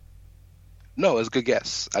 No, it's a good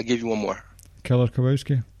guess. I'll give you one more. Killer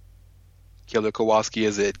Kowalski? Killer Kowalski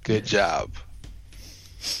is it. Good job.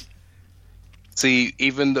 See,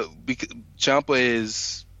 even though Ciampa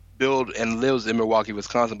is built and lives in Milwaukee,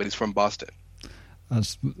 Wisconsin, but he's from Boston.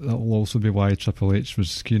 That'll also be why Triple H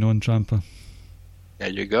was keen on Ciampa. There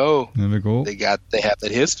you go. There we go. They have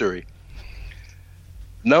that history.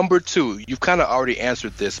 Number 2, you've kind of already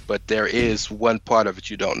answered this, but there is one part of it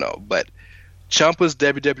you don't know. But Ciampa's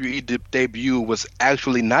WWE debut was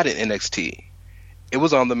actually not in NXT. It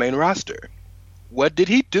was on the main roster. What did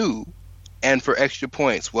he do? And for extra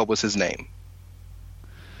points, what was his name?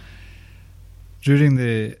 During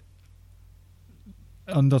the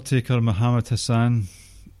Undertaker Muhammad Hassan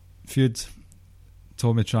feud,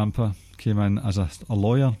 Tommy Ciampa came in as a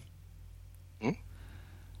lawyer.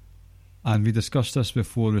 And we discussed this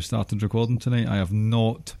before we started recording tonight. I have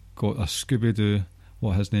not got a Scooby-Doo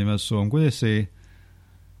what his name is, so I'm going to say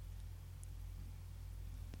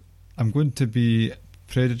I'm going to be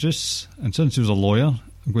prejudiced, and since he was a lawyer,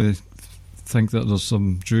 I'm going to think that there's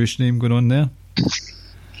some Jewish name going on there.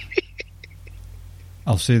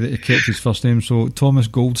 I'll say that he kept his first name, so Thomas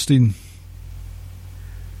Goldstein.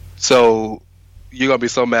 So you're going to be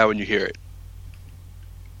so mad when you hear it.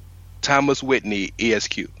 Thomas Whitney,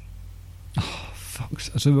 ESQ. Oh, fuck.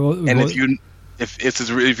 So and if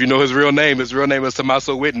you know his real name is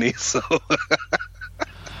Tommaso Whitney. So.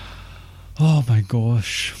 Oh my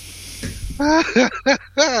gosh.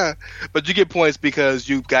 But you get points because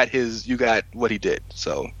you got what he did.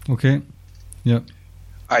 So okay, yep.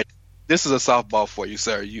 All right, this is a softball for you,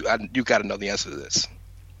 sir. You got to know the answer to this.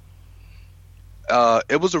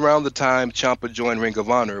 It was around the time Ciampa joined Ring of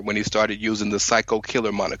Honor when he started using the Psycho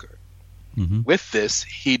Killer moniker. Mm-hmm. With this,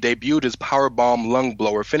 he debuted his Powerbomb Lung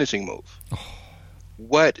Blower finishing move. Oh.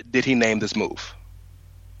 What did he name this move?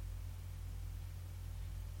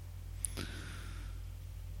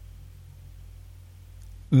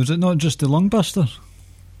 Was it not just the Lung Buster?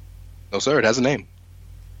 No, sir. It has a name.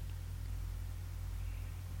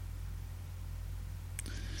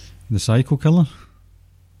 The Psycho Killer?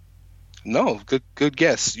 No. Good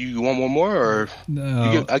guess. You want one more, or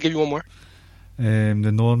I'll give you one more.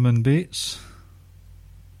 The Norman Bates.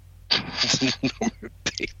 Norman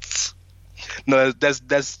Bates. No, that's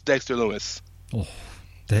Dexter Lewis. Oh,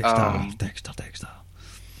 Dexter.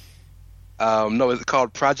 No, it's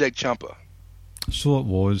called Project Ciampa. So it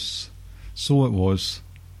was.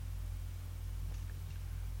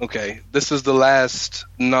 Okay, this is the last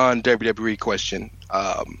non-WWE question.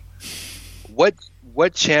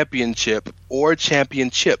 What championship or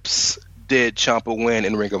championships did Ciampa win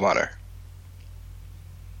in Ring of Honor?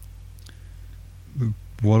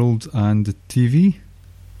 World and TV?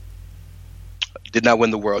 Did not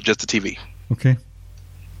win the world, just the TV. Okay.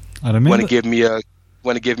 I remember. Want to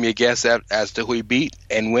give me a guess as to who he beat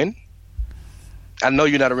and when? I know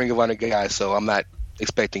you're not a Ring of Honor guy, so I'm not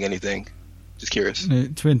expecting anything. Just curious.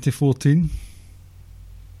 2014.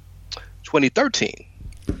 2013.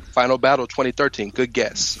 Final Battle 2013. Good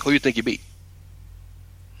guess. Who you think he beat?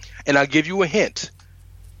 And I'll give you a hint.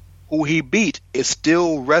 Who he beat is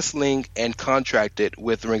still wrestling and contracted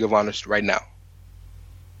with Ring of Honor right now.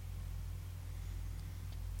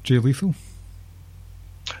 Jay Lethal?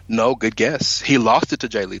 No, good guess. He lost it to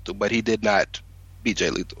Jay Lethal, but he did not beat Jay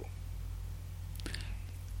Lethal.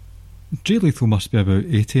 Jay Lethal must be about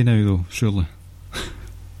 80 now, though, surely.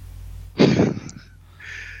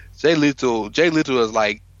 Jay Lethal is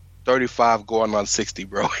like 35 going on 60,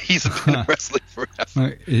 bro. He's been wrestling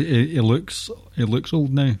forever. He looks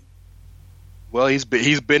old now. Well, he's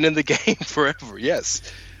been in the game forever. Yes.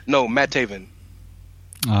 No, Matt Taven.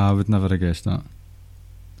 I would never have guessed that.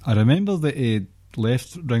 I remember that he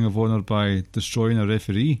left Ring of Honor by destroying a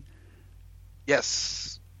referee.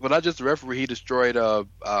 Yes. Well, not just the referee. He destroyed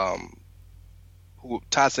Todd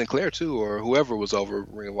Sinclair too, or whoever was over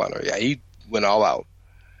Ring of Honor. Yeah, he went all out.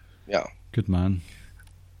 Yeah. Good man.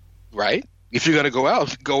 Right? If you're gonna go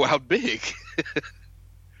out big.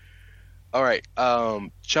 All right.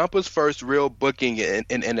 Ciampa's first real booking in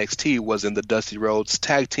NXT was in the Dusty Rhodes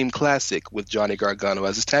Tag Team Classic with Johnny Gargano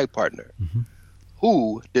as his tag partner. Mm-hmm.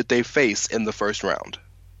 Who did they face in the first round?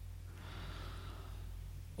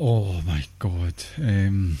 Oh my God!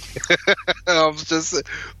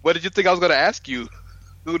 What did you think I was going to ask you?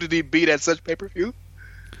 Who did he beat at such pay-per-view?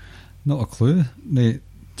 Not a clue.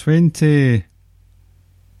 20.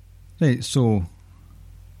 Right, so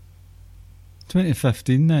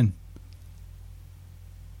 2015 then.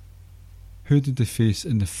 Who did they face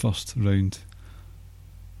in the first round?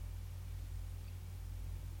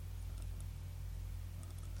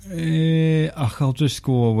 I'll just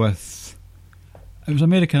go with. It was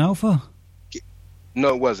American Alpha. No,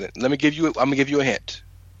 it wasn't. I'm gonna give you a hint.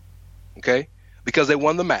 Okay, because they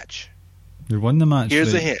won the match. They won the match.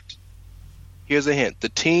 Here's right. a hint. Here's a hint.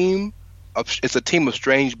 It's a team of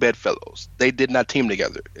strange bedfellows. They did not team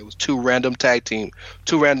together. It was two random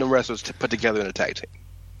wrestlers put together in a tag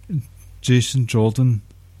team. Jason Jordan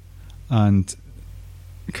and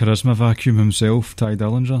Charisma Vacuum himself, Ty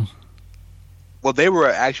Dillinger. Well, they were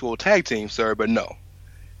an actual tag team, sir, but no.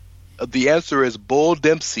 The answer is Bull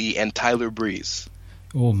Dempsey and Tyler Breeze.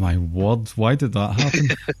 Oh my word! Why did that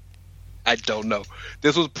happen? I don't know.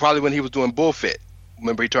 This was probably when he was doing Bullfit.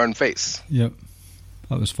 Remember, he turned face. Yep,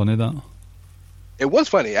 that was funny. That it was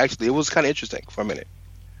funny, actually. It was kind of interesting for a minute.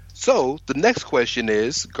 So the next question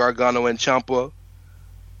is: Gargano and Ciampa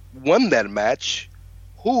won that match.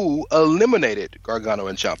 Who eliminated Gargano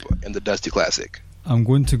and Ciampa in the Dusty Classic? I'm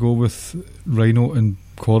going to go with Rhino and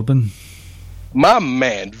Corbin. My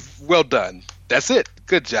man, well done. That's it.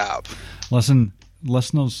 Good job. Listen,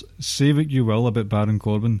 listeners, say what you will about Baron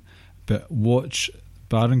Corbin, but watch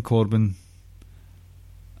Baron Corbin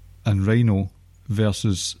and Rhino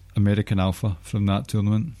versus American Alpha from that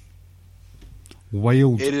tournament.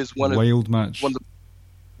 Wild, it is wild match.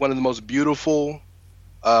 One of the most beautiful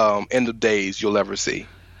end of days you'll ever see.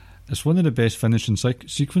 It's one of the best finishing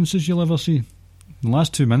sequences you'll ever see. The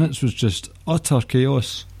last 2 minutes was just utter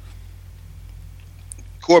chaos.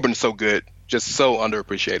 Corbin's so good, just so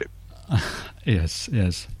underappreciated. Yes.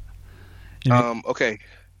 Okay.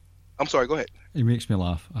 I'm sorry, go ahead. He makes me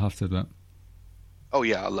laugh, I have to admit. Oh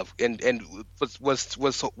yeah, I love and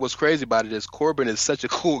what's crazy about it is Corbin is such a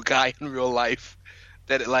cool guy in real life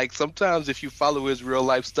that like sometimes if you follow his real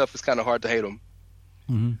life stuff, it's kind of hard to hate him.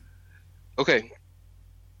 Mm-hmm. Okay.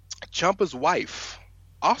 Ciampa's wife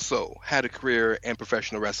also had a career in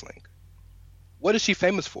professional wrestling. What is she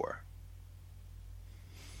famous for?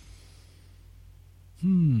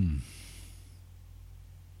 I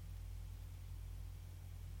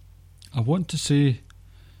want to say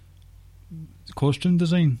costume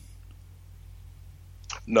design.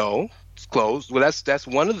 No, it's close. Well, that's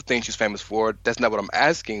one of the things she's famous for. That's not what I'm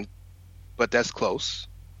asking, but that's close.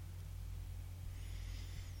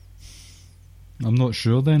 I'm not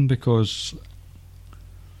sure then because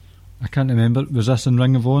I can't remember. Was this in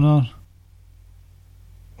Ring of Honor?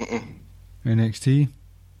 NXT?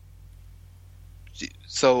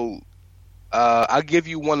 So, I'll give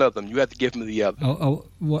you one of them. You have to give me the other.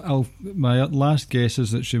 My last guess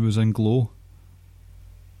is that she was in Glow.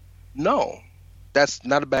 No, that's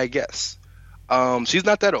not a bad guess. She's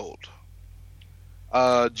not that old.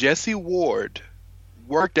 Jessie Ward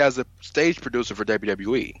worked as a stage producer for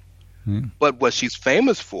WWE. But what she's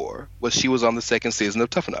famous for was she was on the second season of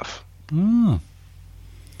Tough Enough.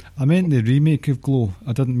 I meant the remake of Glow.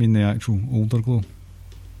 I didn't mean the actual older Glow.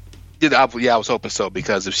 Yeah, I was hoping so,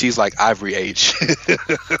 because if she's like Ivory age.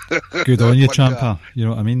 Good on you, Ciampa. You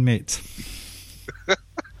know what I mean, mate?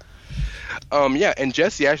 Yeah, and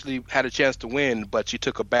Jessie actually had a chance to win, but she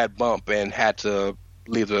took a bad bump and had to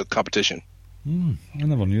leave the competition. I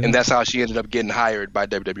never knew that. And that's how she ended up getting hired by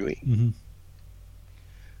WWE. Mm-hmm.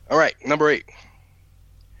 All right, number 8.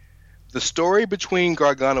 The story between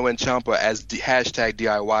Gargano and Ciampa as hashtag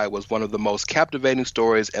DIY was one of the most captivating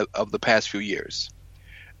stories of the past few years.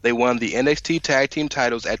 They won the NXT Tag Team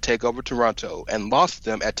titles at TakeOver Toronto and lost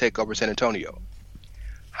them at TakeOver San Antonio.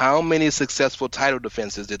 How many successful title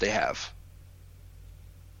defenses did they have?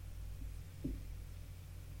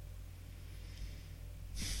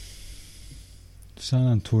 San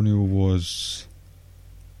Antonio was...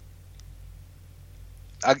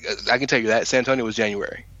 I can tell you that. San Antonio was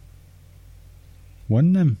January.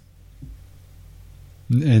 Won them?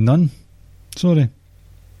 None? Sorry.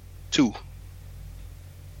 2.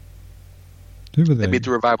 Who were they? They beat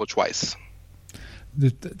the Revival twice.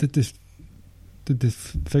 Did they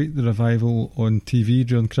fight the Revival on TV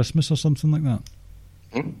during Christmas or something like that?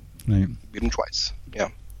 Right. Beat them twice. Yeah.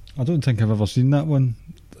 I don't think I've ever seen that one.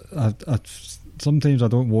 Sometimes I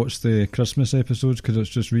don't watch the Christmas episodes because it's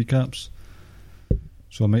just recaps.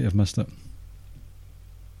 So I might have missed it.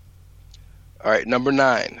 All right, number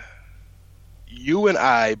 9. You and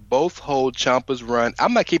I both hold Ciampa's run.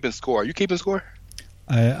 I'm not keeping score. Are you keeping score?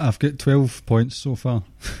 I've got 12 points so far.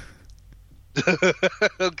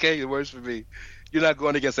 Okay, it works for me. You're not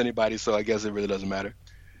going against anybody, so I guess it really doesn't matter.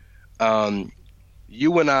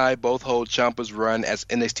 You and I both hold Ciampa's run as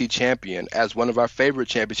NXT champion as one of our favorite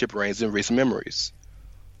championship reigns in recent memories.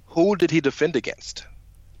 Who did he defend against?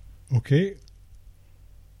 Okay.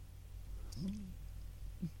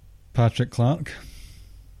 Patrick Clark.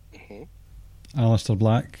 Aleister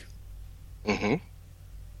Black.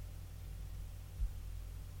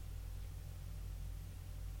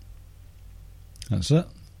 That's it.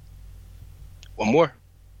 One more.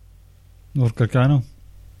 North Gargano.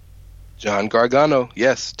 John Gargano.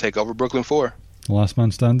 Yes, take over Brooklyn 4. The last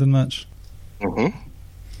man standing match. Mm-hmm.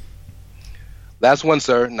 Last one,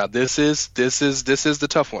 sir. Now this is the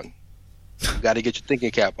tough one. You got to get your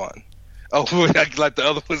thinking cap on. Oh, like the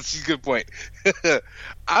other ones. Good point.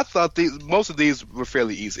 I thought most of these were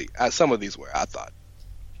fairly easy. Some of these were, I thought.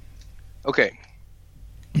 Okay.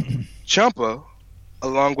 Ciampa,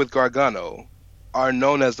 along with Gargano, are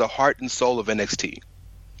known as the heart and soul of NXT.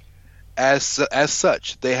 As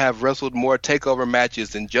such, they have wrestled more takeover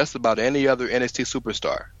matches than just about any other NXT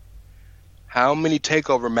superstar. How many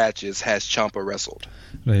takeover matches has Ciampa wrestled?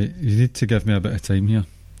 Right, you need to give me a bit of time here.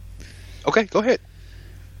 Okay, go ahead.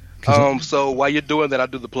 So while you're doing that, I'll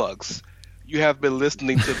do the plugs. You have been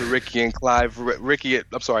listening to the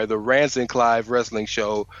the Rance and Clive Wrestling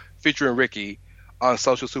Show featuring Ricky on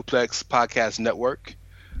Social Suplex Podcast Network.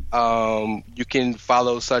 You can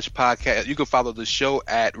follow such podcast. You can follow the show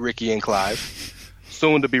at Ricky and Clive,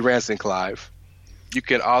 soon to be Rance and Clive. You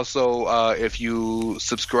can also, if you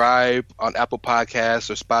subscribe on Apple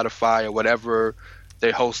Podcasts or Spotify or whatever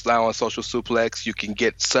they host now on Social Suplex, you can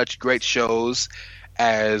get such great shows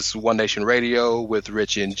as One Nation Radio with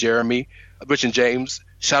Rich and James.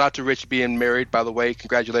 Shout out to Rich being married, by the way.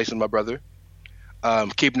 Congratulations, my brother.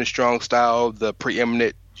 Keeping It Strong Style, the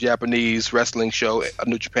preeminent Japanese wrestling show, a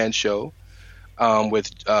New Japan show, with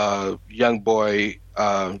young boy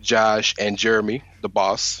Josh and Jeremy, the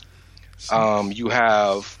boss. You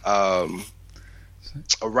have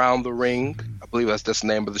Around the Ring, I believe that's the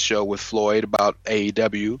name of the show, with Floyd about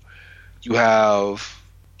AEW. You have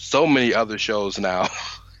so many other shows now.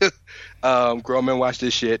 Grown Men Watch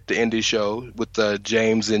This Shit, the indie show with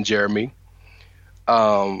James and Jeremy.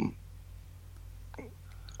 Or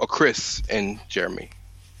Chris and Jeremy.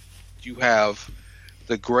 You have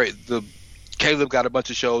Caleb got a bunch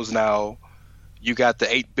of shows now. You got the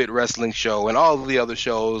 8-Bit Wrestling Show and all of the other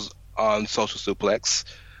shows on Social Suplex.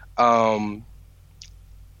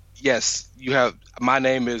 Yes, you have. My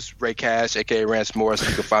name is Ray Cash, aka Rance Morris.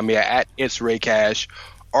 You can find me at It's Ray Cash,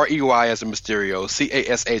 REY as in Mysterio,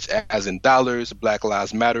 CASH as in dollars. Black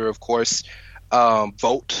Lives Matter, of course.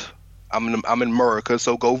 Vote. I'm in America,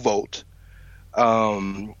 so go vote.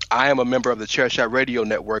 I am a member of the Chairshot Radio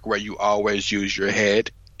Network, where you always use your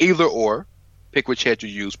head, either or. Pick which head you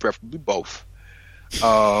use, preferably both.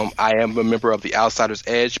 I am a member of the Outsiders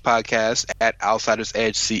Edge podcast at Outsiders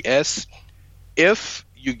Edge CS. If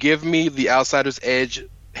you give me the Outsiders Edge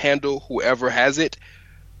handle, whoever has it,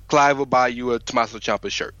 Clive will buy you a Tommaso Ciampa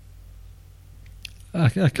shirt.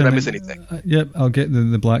 Did I miss anything? Yep, I'll get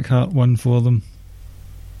the Blackheart one for them.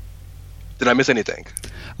 Did I miss anything?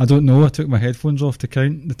 I don't know. I took my headphones off to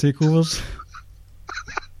count the takeovers.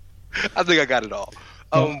 I think I got it all.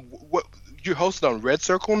 What you're hosting on Red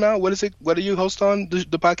Circle now? What is it? What do you host on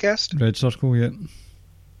the podcast? Red Circle, yeah.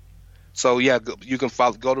 So yeah, you can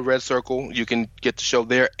go to Red Circle. You can get the show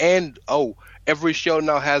there, and every show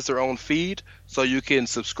now has their own feed, so you can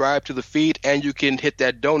subscribe to the feed, and you can hit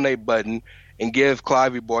that donate button and give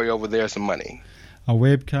Clivey Boy over there some money. A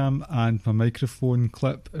webcam and my microphone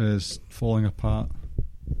clip is falling apart,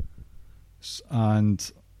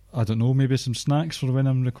 and I don't know, maybe some snacks for when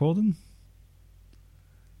I'm recording.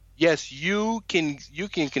 Yes, you can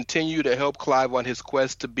continue to help Clive on his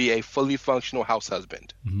quest to be a fully functional house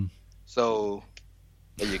husband. Mm-hmm. So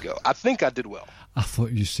there you go. I think I did well. I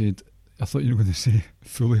thought you were going to say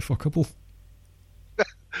fully fuckable.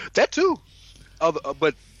 That too.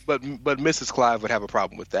 But Mrs. Clive would have a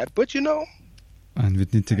problem with that. But you know. And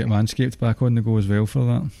we'd need to get Manscaped back on the go as well for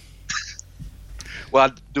that.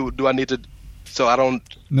 Well, do I need to? So I don't.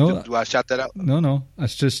 No. Do I shout that out? No.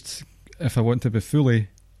 It's just if I want to be fully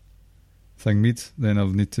thing-mead, then I'll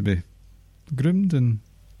need to be groomed and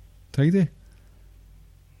tidy.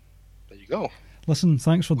 There you go. Listen,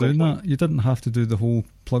 thanks for doing that. You didn't have to do the whole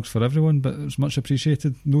plugs for everyone, but it was much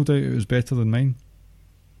appreciated. No doubt it was better than mine.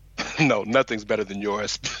 No, nothing's better than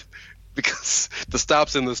yours. Because the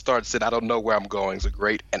stops and the starts said I don't know where I'm going is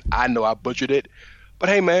great, and I know I butchered it. But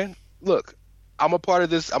hey, man, look, I'm a part of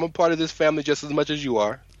this family just as much as you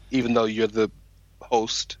are, even though you're the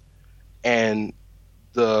host and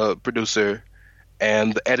the producer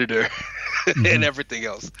and the editor and everything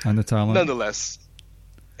else. And the talent. Nonetheless.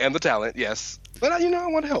 And the talent, yes. But, I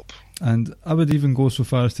want to help. And I would even go so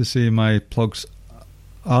far as to say my plugs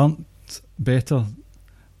aren't better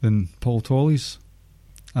than Paul Tolley's.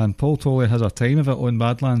 And Paul Tolley has a time of it on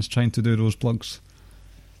Badlands trying to do those plugs.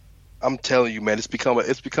 I'm telling you, man, it's become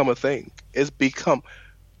a thing.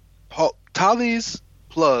 Tolley's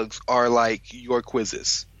plugs are like your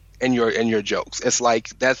quizzes and your jokes. It's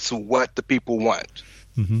like that's what the people want.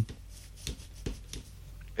 Mm-hmm.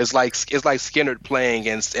 It's like Skinner playing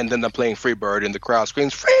and then they're playing Freebird and the crowd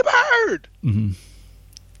screams Freebird. third. Mm-hmm.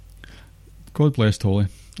 God bless Tolly.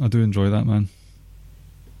 I do enjoy that man.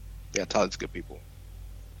 Yeah, Tyler's good people.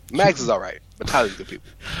 Max is all right, but Tyler's good people.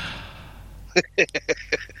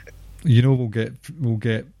 You know we'll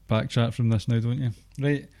get back chat from this now, don't you?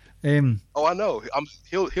 Right. Oh, I know.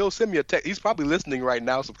 He'll send me a text. He's probably listening right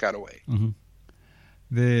now, some kind of way. Mm-hmm.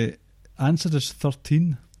 The answer is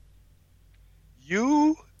 13.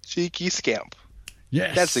 You cheeky scamp.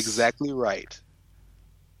 Yes, that's exactly right.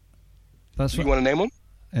 That's you want to name them?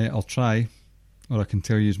 I'll try, or I can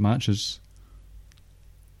tell you his matches.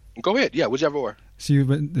 Go ahead. Yeah, whichever or. See,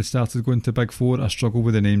 when they started going to Big Four, I struggle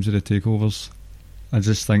with the names of the takeovers. I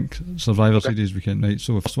just think Survivor Series weekend, right?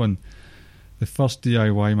 So first one, the first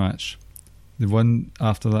DIY match. The one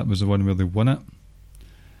after that was the one where they won it.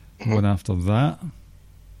 The one after that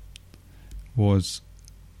was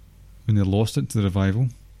when they lost it to the Revival.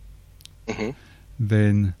 Mm-hmm.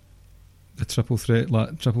 Then the triple threat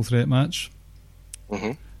match.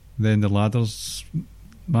 Mm-hmm. Then the ladders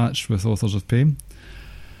match with Authors of Pain.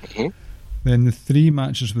 Mm-hmm. Then the 3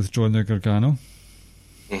 matches with Johnny Gargano.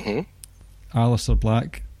 Mm-hmm. Aleister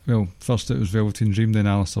Black. Well, first it was Velveteen Dream, then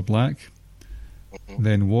Aleister Black. Mm-hmm.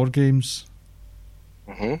 Then War Games.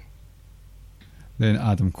 Mm-hmm. Then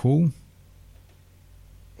Adam Cole.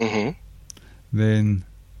 Mm-hmm. Then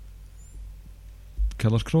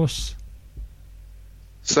Killer Cross.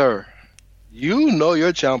 Sir, you know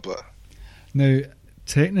your Ciampa. Now,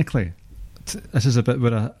 technically, this is a bit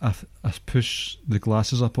where I push the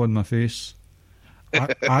glasses up on my face.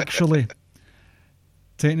 Actually,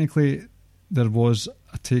 technically, there was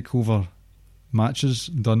a takeover matches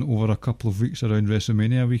done over a couple of weeks around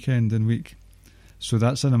WrestleMania weekend and week. So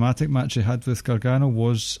that cinematic match he had with Gargano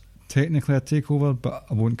was technically a takeover, but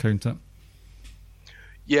I won't count it.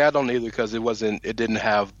 Yeah, I don't either because it didn't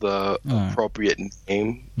have the appropriate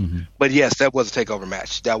name. Mm-hmm. But yes, that was a takeover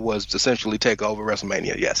match. That was essentially takeover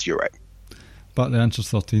WrestleMania. Yes, you're right. But the answer's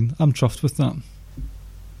 13. I'm chuffed with that.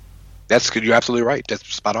 That's good. You're absolutely right. That's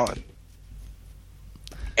spot on.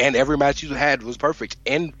 And every match you had was perfect,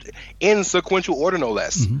 and in sequential order, no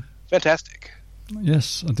less. Mm-hmm. Fantastic.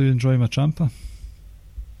 Yes, I do enjoy my Ciampa.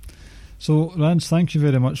 So, Rance, thank you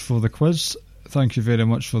very much for the quiz. Thank you very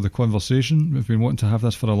much for the conversation. We've been wanting to have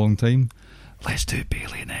this for a long time. Let's do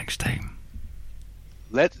Bayley next time.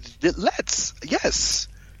 Let's. Yes.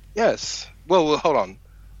 Well, hold on.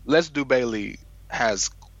 Let's do Bayley has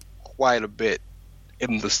quite a bit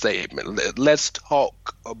in the statement. Let's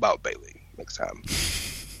talk about Bayley next time.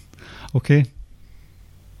 Okay.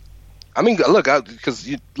 I mean, look, let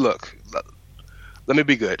me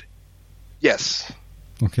be good. Yes.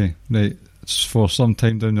 Okay, right. It's for some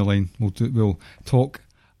time down the line. We'll talk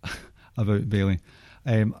about Bayley.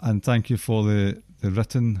 And thank you for the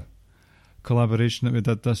written collaboration that we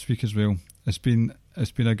did this week as well. It's been a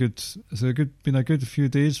good few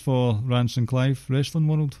days for Rance and Clive Wrestling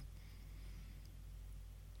World.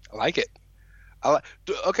 I like it.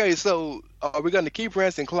 Okay, so are we going to keep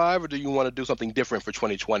Rance and Clive, or do you want to do something different for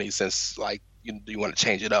 2020? Since do you want to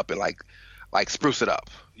change it up and like spruce it up?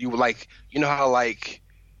 You know how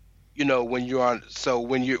when you're on, so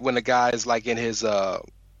when the guy is like in his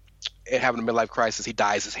having a midlife crisis, he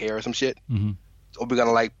dyes his hair or some shit. Mm-hmm. Are we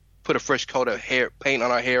gonna put a fresh coat of paint on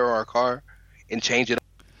our hair or our car and change it up?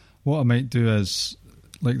 What I might do is,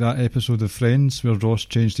 like that episode of Friends where Ross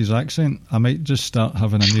changed his accent, I might just start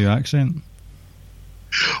having a new accent.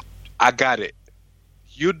 I got it.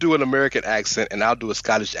 You do an American accent and I'll do a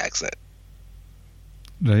Scottish accent.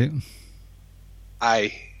 Right.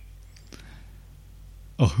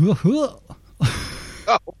 Oh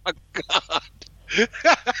my God.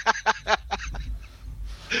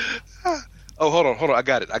 Oh, hold on. I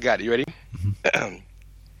got it. You ready? Mm-hmm.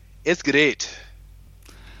 It's great.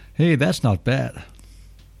 Hey, that's not bad.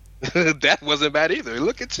 That wasn't bad either.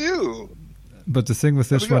 Look at you. But the thing with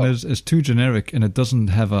this one is it's too generic and it doesn't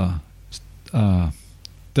have a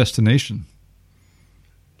destination.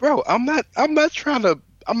 Bro, I'm not trying to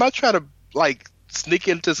sneak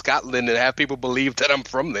into Scotland and have people believe that I'm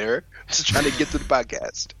from there. I'm just trying to get to the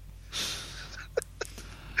podcast.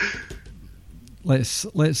 Let's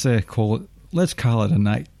call it a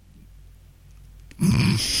night.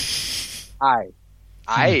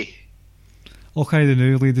 Aye. Okay, then,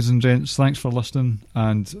 now, ladies and gents, thanks for listening,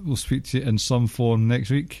 and we'll speak to you in some form next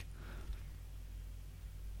week.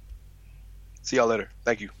 See y'all later.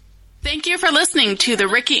 Thank you. Thank you for listening to the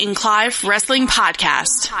Ricky and Clive Wrestling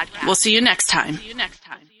Podcast. We'll see you next time.